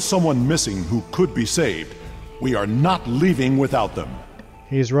is still someone missing who could be saved. We are not leaving without them.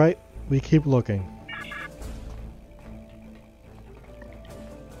 He's right. We keep looking.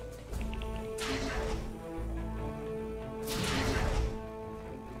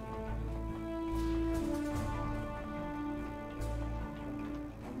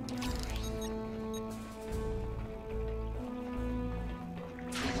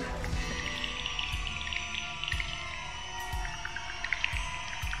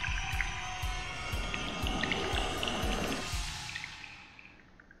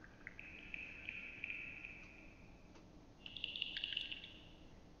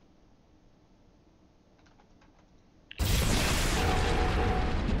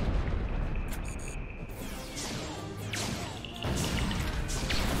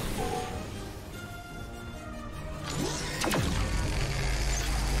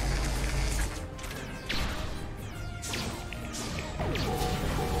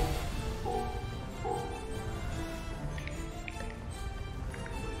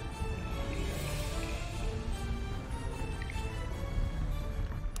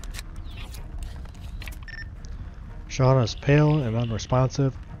 Sean is pale and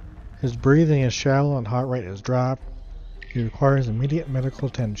unresponsive. His breathing is shallow and heart rate is dropped. He requires immediate medical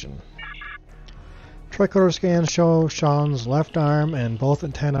attention. Tricorder scans show Sean's left arm and both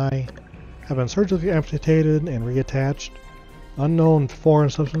antennae have been surgically amputated and reattached. Unknown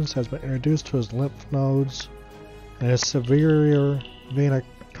foreign substance has been introduced to his lymph nodes, and his superior vena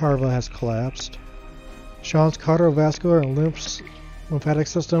cava has collapsed. Sean's cardiovascular and lymphatic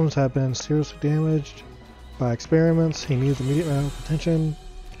systems have been seriously damaged by experiments. He needs immediate medical attention.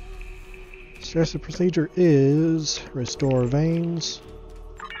 Suggested procedure is restore veins,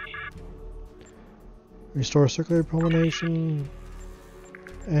 restore circulatory pulmonation,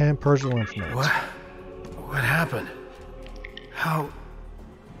 and purge the lymph nodes. What happened? How...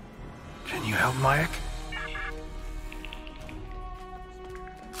 Can you help Mike?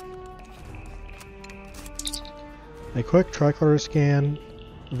 A quick tricorder scan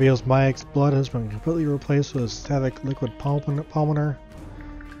reveals Mike's blood has been completely replaced with a static liquid pulmonar.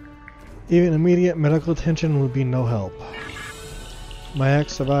 Even immediate medical attention would be no help. Mike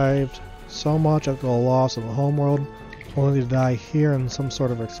survived so much after the loss of the homeworld, only to die here in some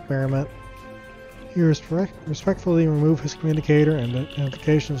sort of experiment. He respectfully remove his communicator and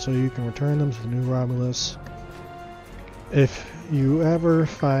identification so you can return them to the new Romulus. If you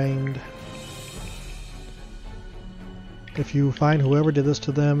find whoever did this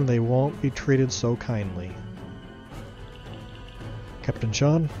to them, they won't be treated so kindly. Captain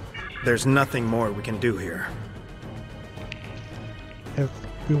Sean? There's nothing more we can do here. If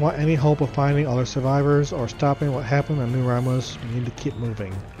we want any hope of finding other survivors or stopping what happened on New Romulus, we need to keep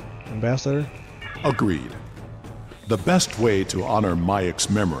moving. Ambassador? Agreed. The best way to honor Mayek's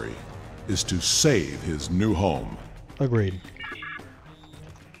memory is to save his new home. Agreed.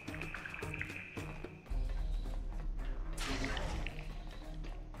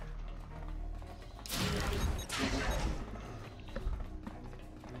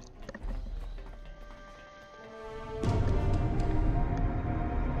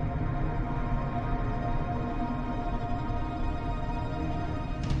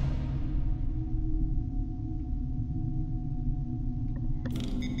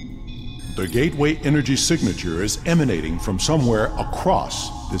 The gateway energy signature is emanating from somewhere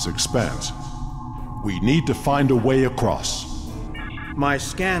across this expanse. We need to find a way across. My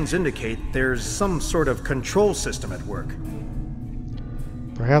scans indicate there's some sort of control system at work.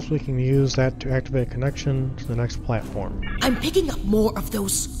 Perhaps we can use that to activate a connection to the next platform. I'm picking up more of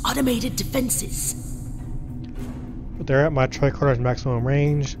those automated defenses. But they're at my tricorder's maximum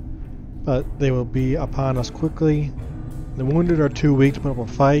range, but they will be upon us quickly. The wounded are too weak to put up a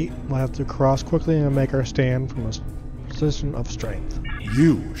fight. We'll have to cross quickly and make our stand from a position of strength.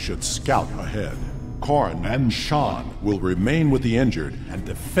 You should scout ahead. Korn and Sean will remain with the injured and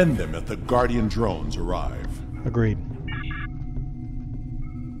defend them if the Guardian drones arrive. Agreed.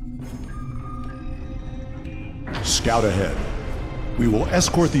 Scout ahead. We will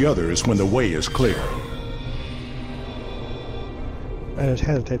escort the others when the way is clear. I just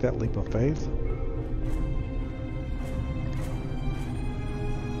had to take that leap of faith.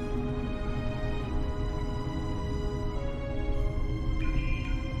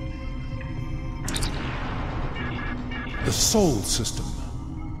 The Sol System.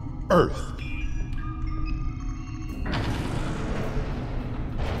 Earth.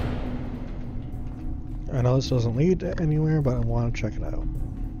 I know this doesn't lead anywhere, but I want to check it out.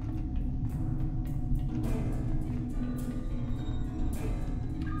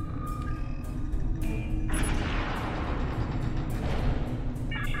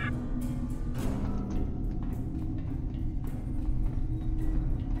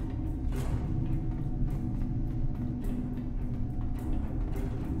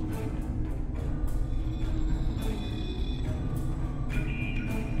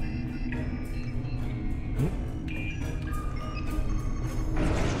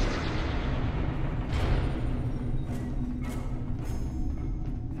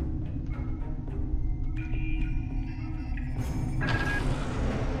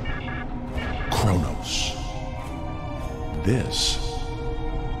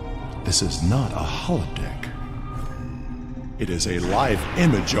 This is not a holodeck. It is a live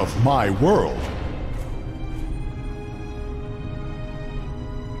image of my world.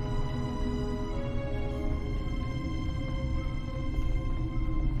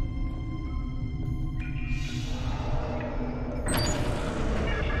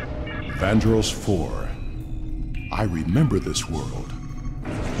 Vandros 4. I remember this world.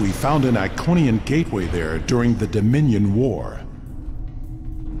 We found an Iconian gateway there during the Dominion War.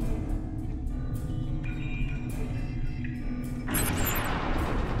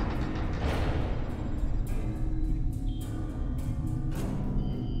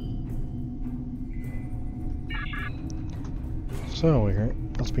 So we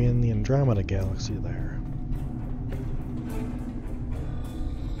must be in the Andromeda Galaxy there.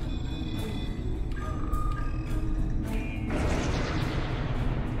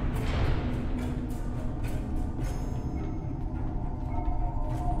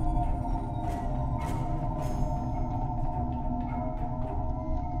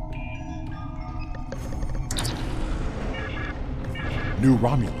 New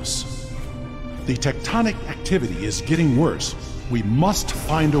Romulus. The tectonic activity is getting worse. We must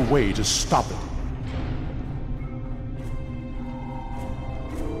find a way to stop it.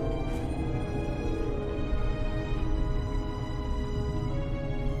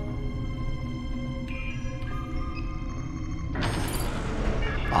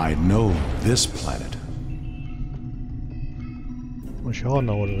 I know this planet. We should all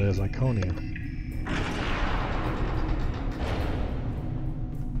know what it is, Iconium.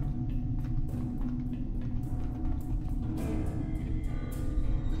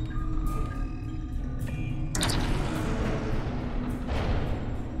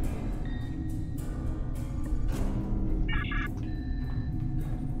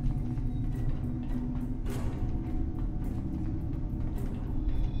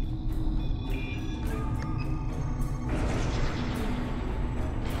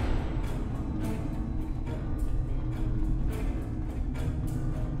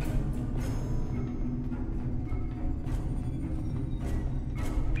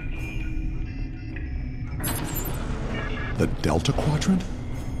 The Delta Quadrant?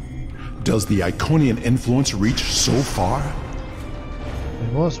 Does the Iconian influence reach so far?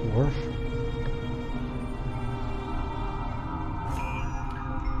 It was Worf.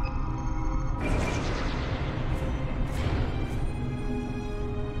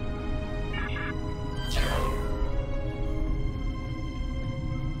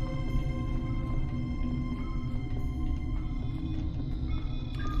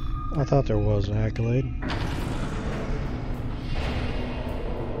 I thought there was an accolade.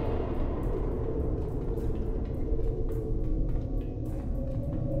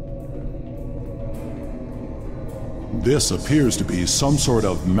 This appears to be some sort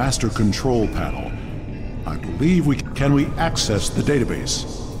of master control panel. I believe can we access the database?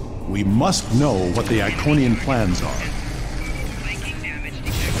 We must know what the Iconian plans are. Flanking damage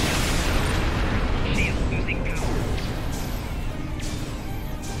detected. Shield losing power.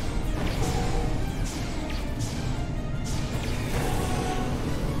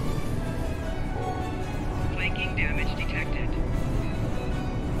 Flanking damage detected.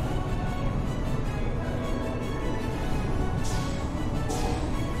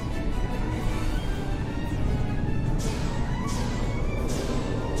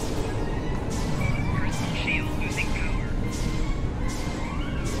 Personal shield losing power.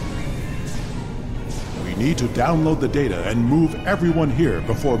 We need to download the data and move everyone here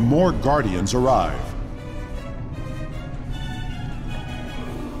before more Guardians arrive.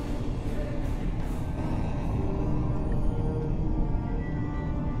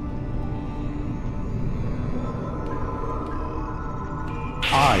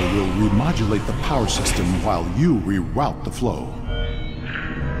 I will remodulate the power system while you reroute the flow.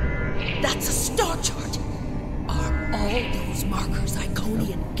 That's a star chart. Are all those markers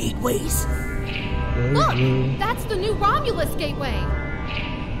Iconian gateways? Look! That's the new Romulus gateway!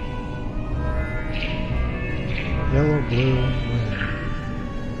 Yellow, blue, red.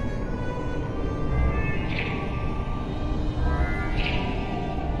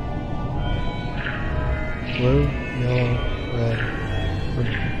 Blue, yellow, red,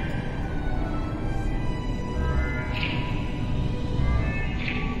 green.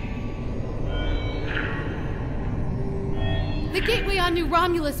 The gateway on New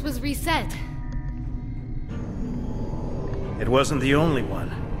Romulus was reset. It wasn't the only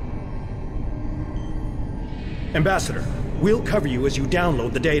one. Ambassador, we'll cover you as you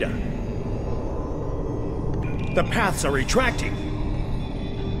download the data. The paths are retracting.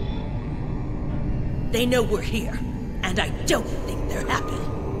 They know we're here, and I don't think they're happy.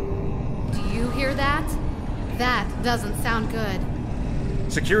 Do you hear that? That doesn't sound good.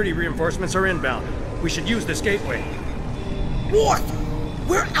 Security reinforcements are inbound. We should use this gateway. Worf!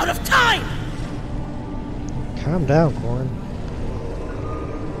 We're out of time! Calm down, Corn.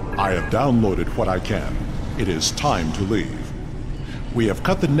 I have downloaded what I can. It is time to leave. We have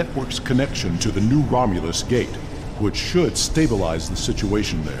cut the network's connection to the new Romulus gate, which should stabilize the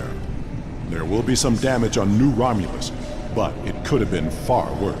situation there. There will be some damage on New Romulus, but it could have been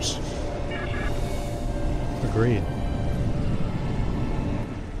far worse. Agreed.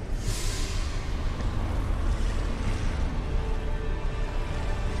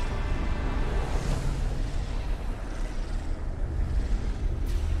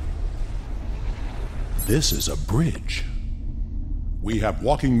 This is a bridge. We have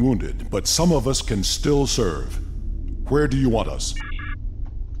walking wounded, but some of us can still serve. Where do you want us?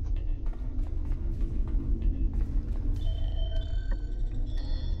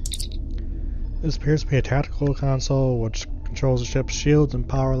 This appears to be a tactical console which controls the ship's shields and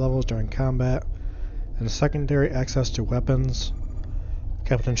power levels during combat, and secondary access to weapons.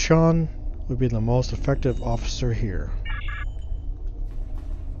 Captain Sean would be the most effective officer here.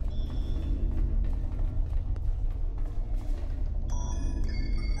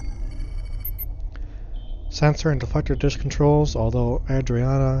 Sensor and deflector dish controls. Although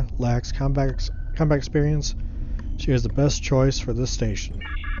Adriana lacks combat experience, she is the best choice for this station.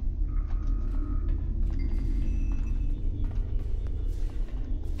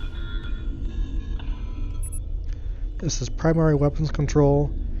 This is primary weapons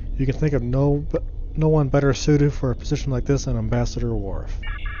control. You can think of no one better suited for a position like this than Ambassador Worf.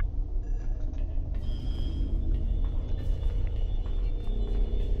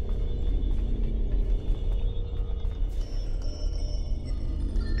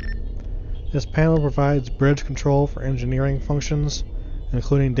 This panel provides bridge control for engineering functions,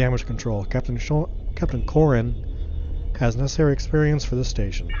 including damage control. Captain Corrin has necessary experience for this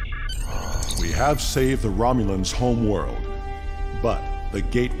station. We have saved the Romulans' home world, but the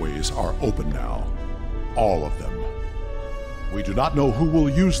gateways are open now. All of them. We do not know who will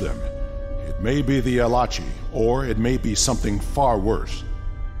use them. It may be the Alachi, or it may be something far worse.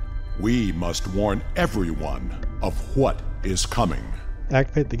 We must warn everyone of what is coming.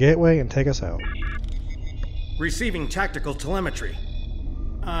 Activate the gateway and take us out. Receiving tactical telemetry.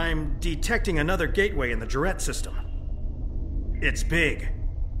 I'm detecting another gateway in the Jarrett system. It's big.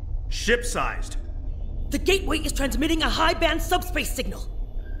 Ship-sized. The gateway is transmitting a high-band subspace signal.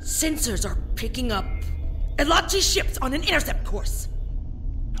 Sensors are picking up Elachi ships on an intercept course.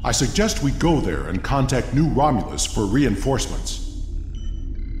 I suggest we go there and contact New Romulus for reinforcements.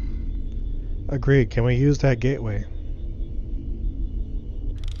 Agreed. Can we use that gateway?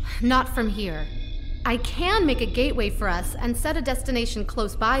 Not from here. I can make a gateway for us and set a destination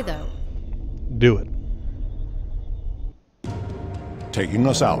close by, though. Do it. Taking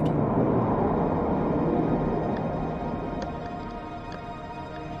us out.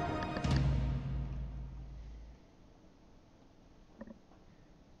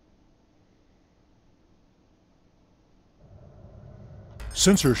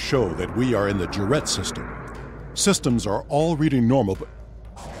 Sensors show that we are in the Jarrett system. Systems are all reading normal, but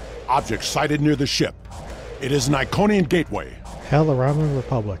object sighted near the ship. It is an Iconian gateway. Hail the Romulan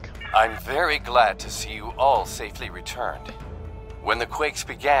Republic. I'm very glad to see you all safely returned. When the quakes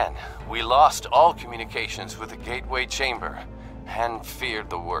began, we lost all communications with the gateway chamber and feared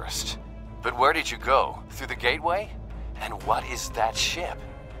the worst. But where did you go? Through the gateway? And what is that ship?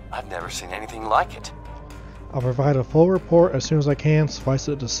 I've never seen anything like it. I'll provide a full report as soon as I can. Suffice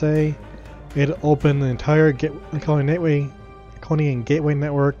it to say, we had to open the entire Iconian gateway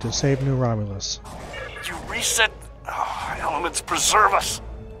network to save New Romulus. You reset. Oh, elements preserve us.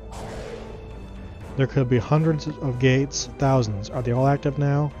 There could be hundreds of gates, thousands. Are they all active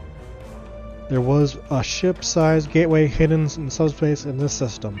now? There was a ship-sized gateway hidden in subspace in this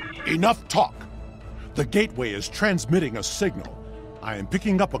system. Enough talk! The gateway is transmitting a signal. I am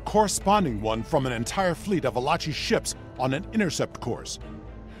picking up a corresponding one from an entire fleet of Alachi ships on an intercept course.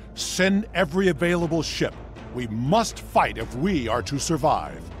 Send every available ship. We must fight if we are to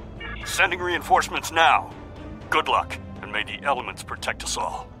survive. Sending reinforcements now. Good luck, and may the elements protect us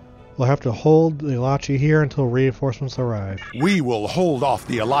all. We'll have to hold the Alachi here until reinforcements arrive. We will hold off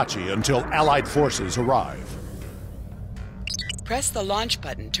the Alachi until Allied forces arrive. Press the launch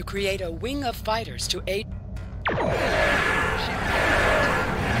button to create a wing of fighters to aid.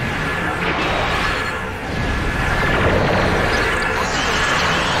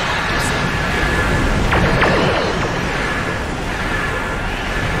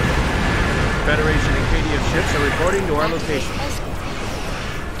 Federation and KDF ships are reporting to our location.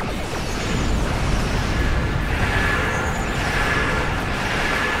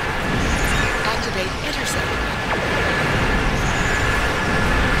 Activate intercept.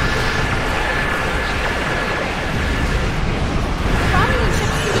 Romulan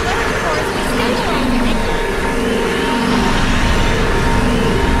ships to the weapon force is entering.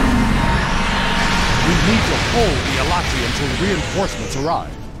 We need to hold the Alachi until reinforcements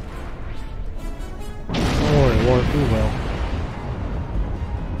arrive. Don't worry, Worf, we will.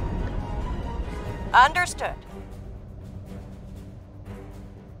 Understood.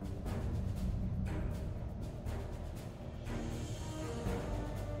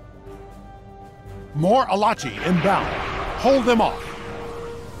 More Alachi inbound. Hold them off.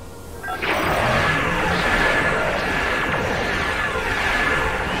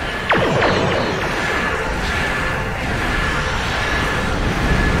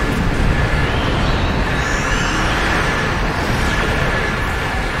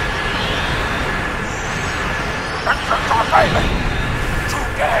 silent!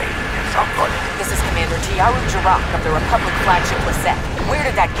 Today is a good... This is Commander Tiaru Jirak of the Republic flagship Lisette. Where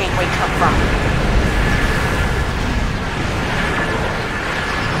did that gateway come from?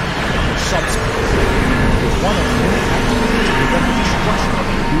 Subspace is one of many activities to prevent the destruction of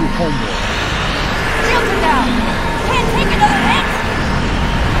the new homeworld. Shields are down! Can't take another hit!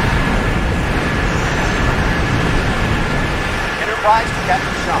 Enterprise to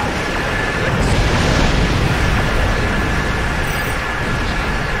Captain Sean.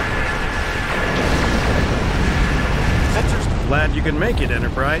 Sensors. Glad you can make it,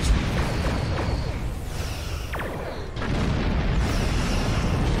 Enterprise.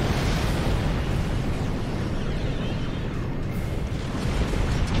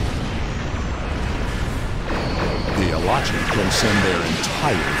 The Alachi can send their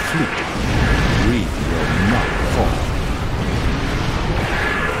entire fleet. We will not fall.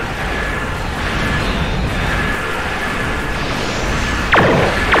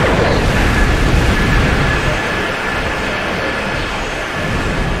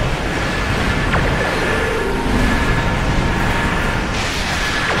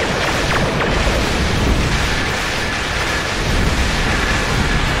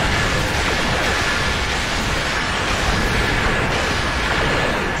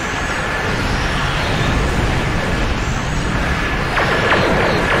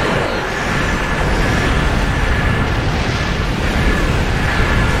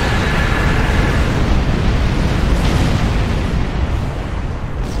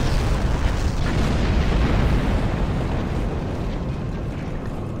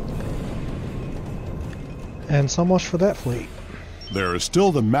 And so much for that fleet. There is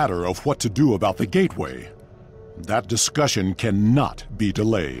still the matter of what to do about the gateway. That discussion cannot be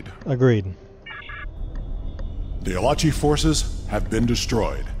delayed. Agreed. The Alachi forces have been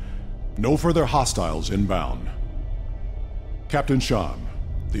destroyed. No further hostiles inbound. Captain Sean,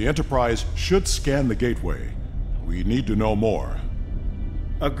 the Enterprise should scan the gateway. We need to know more.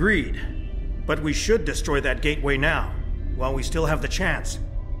 Agreed. But we should destroy that gateway now, while we still have the chance.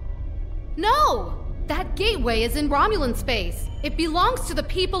 No! That gateway is in Romulan space. It belongs to the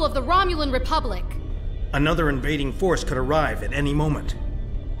people of the Romulan Republic. Another invading force could arrive at any moment.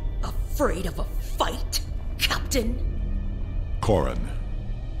 Afraid of a fight, Captain? Corrin,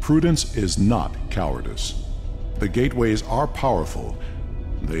 prudence is not cowardice. The gateways are powerful.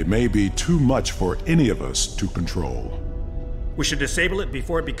 They may be too much for any of us to control. We should disable it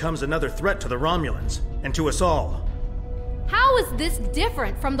before it becomes another threat to the Romulans, and to us all. How is this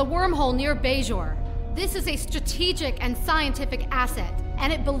different from the wormhole near Bajor? This is a strategic and scientific asset,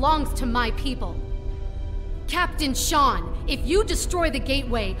 and it belongs to my people. Captain Sean, if you destroy the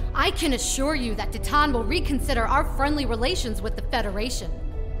gateway, I can assure you that Titan will reconsider our friendly relations with the Federation.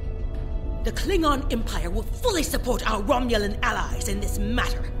 The Klingon Empire will fully support our Romulan allies in this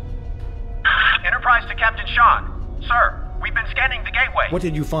matter. Enterprise to Captain Sean. Sir, we've been scanning the gateway. What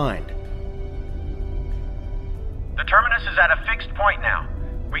did you find? The terminus is at a fixed point now.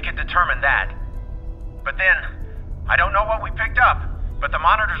 We can determine that. But then, I don't know what we picked up, but the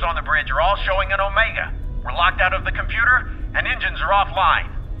monitors on the bridge are all showing an Omega. We're locked out of the computer, and engines are offline.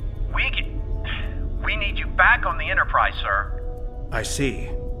 We need you back on the Enterprise, sir. I see.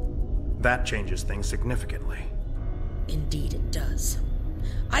 That changes things significantly. Indeed it does.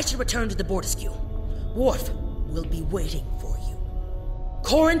 I should return to the Bortiscue. Worf will be waiting for you.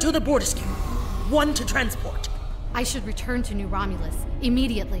 Corrin to the Bortiscue. One to transport. I should return to New Romulus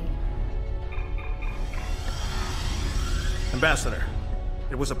immediately. Ambassador,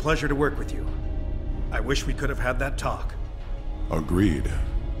 it was a pleasure to work with you. I wish we could have had that talk. Agreed.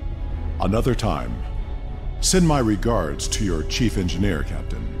 Another time. Send my regards to your chief engineer,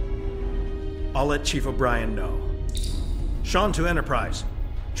 Captain. I'll let Chief O'Brien know. Sean to Enterprise.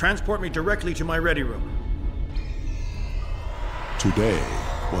 Transport me directly to my ready room. Today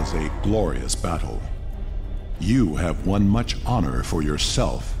was a glorious battle. You have won much honor for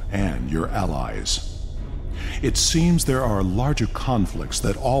yourself and your allies. It seems there are larger conflicts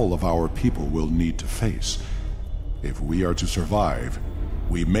that all of our people will need to face. If we are to survive,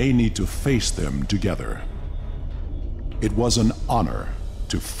 we may need to face them together. It was an honor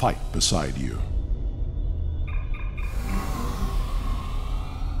to fight beside you.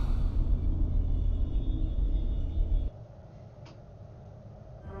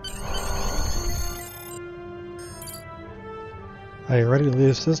 Are you ready to leave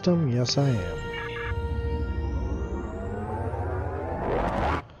the system? Yes, I am.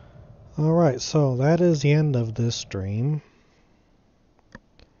 Alright, so that is the end of this stream.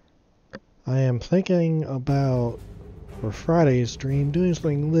 I am thinking about, for Friday's stream, doing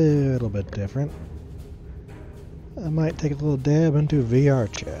something a little bit different. I might take a little dab into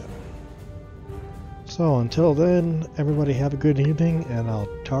VR chat. So until then, everybody have a good evening, and I'll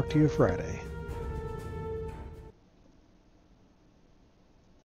talk to you Friday.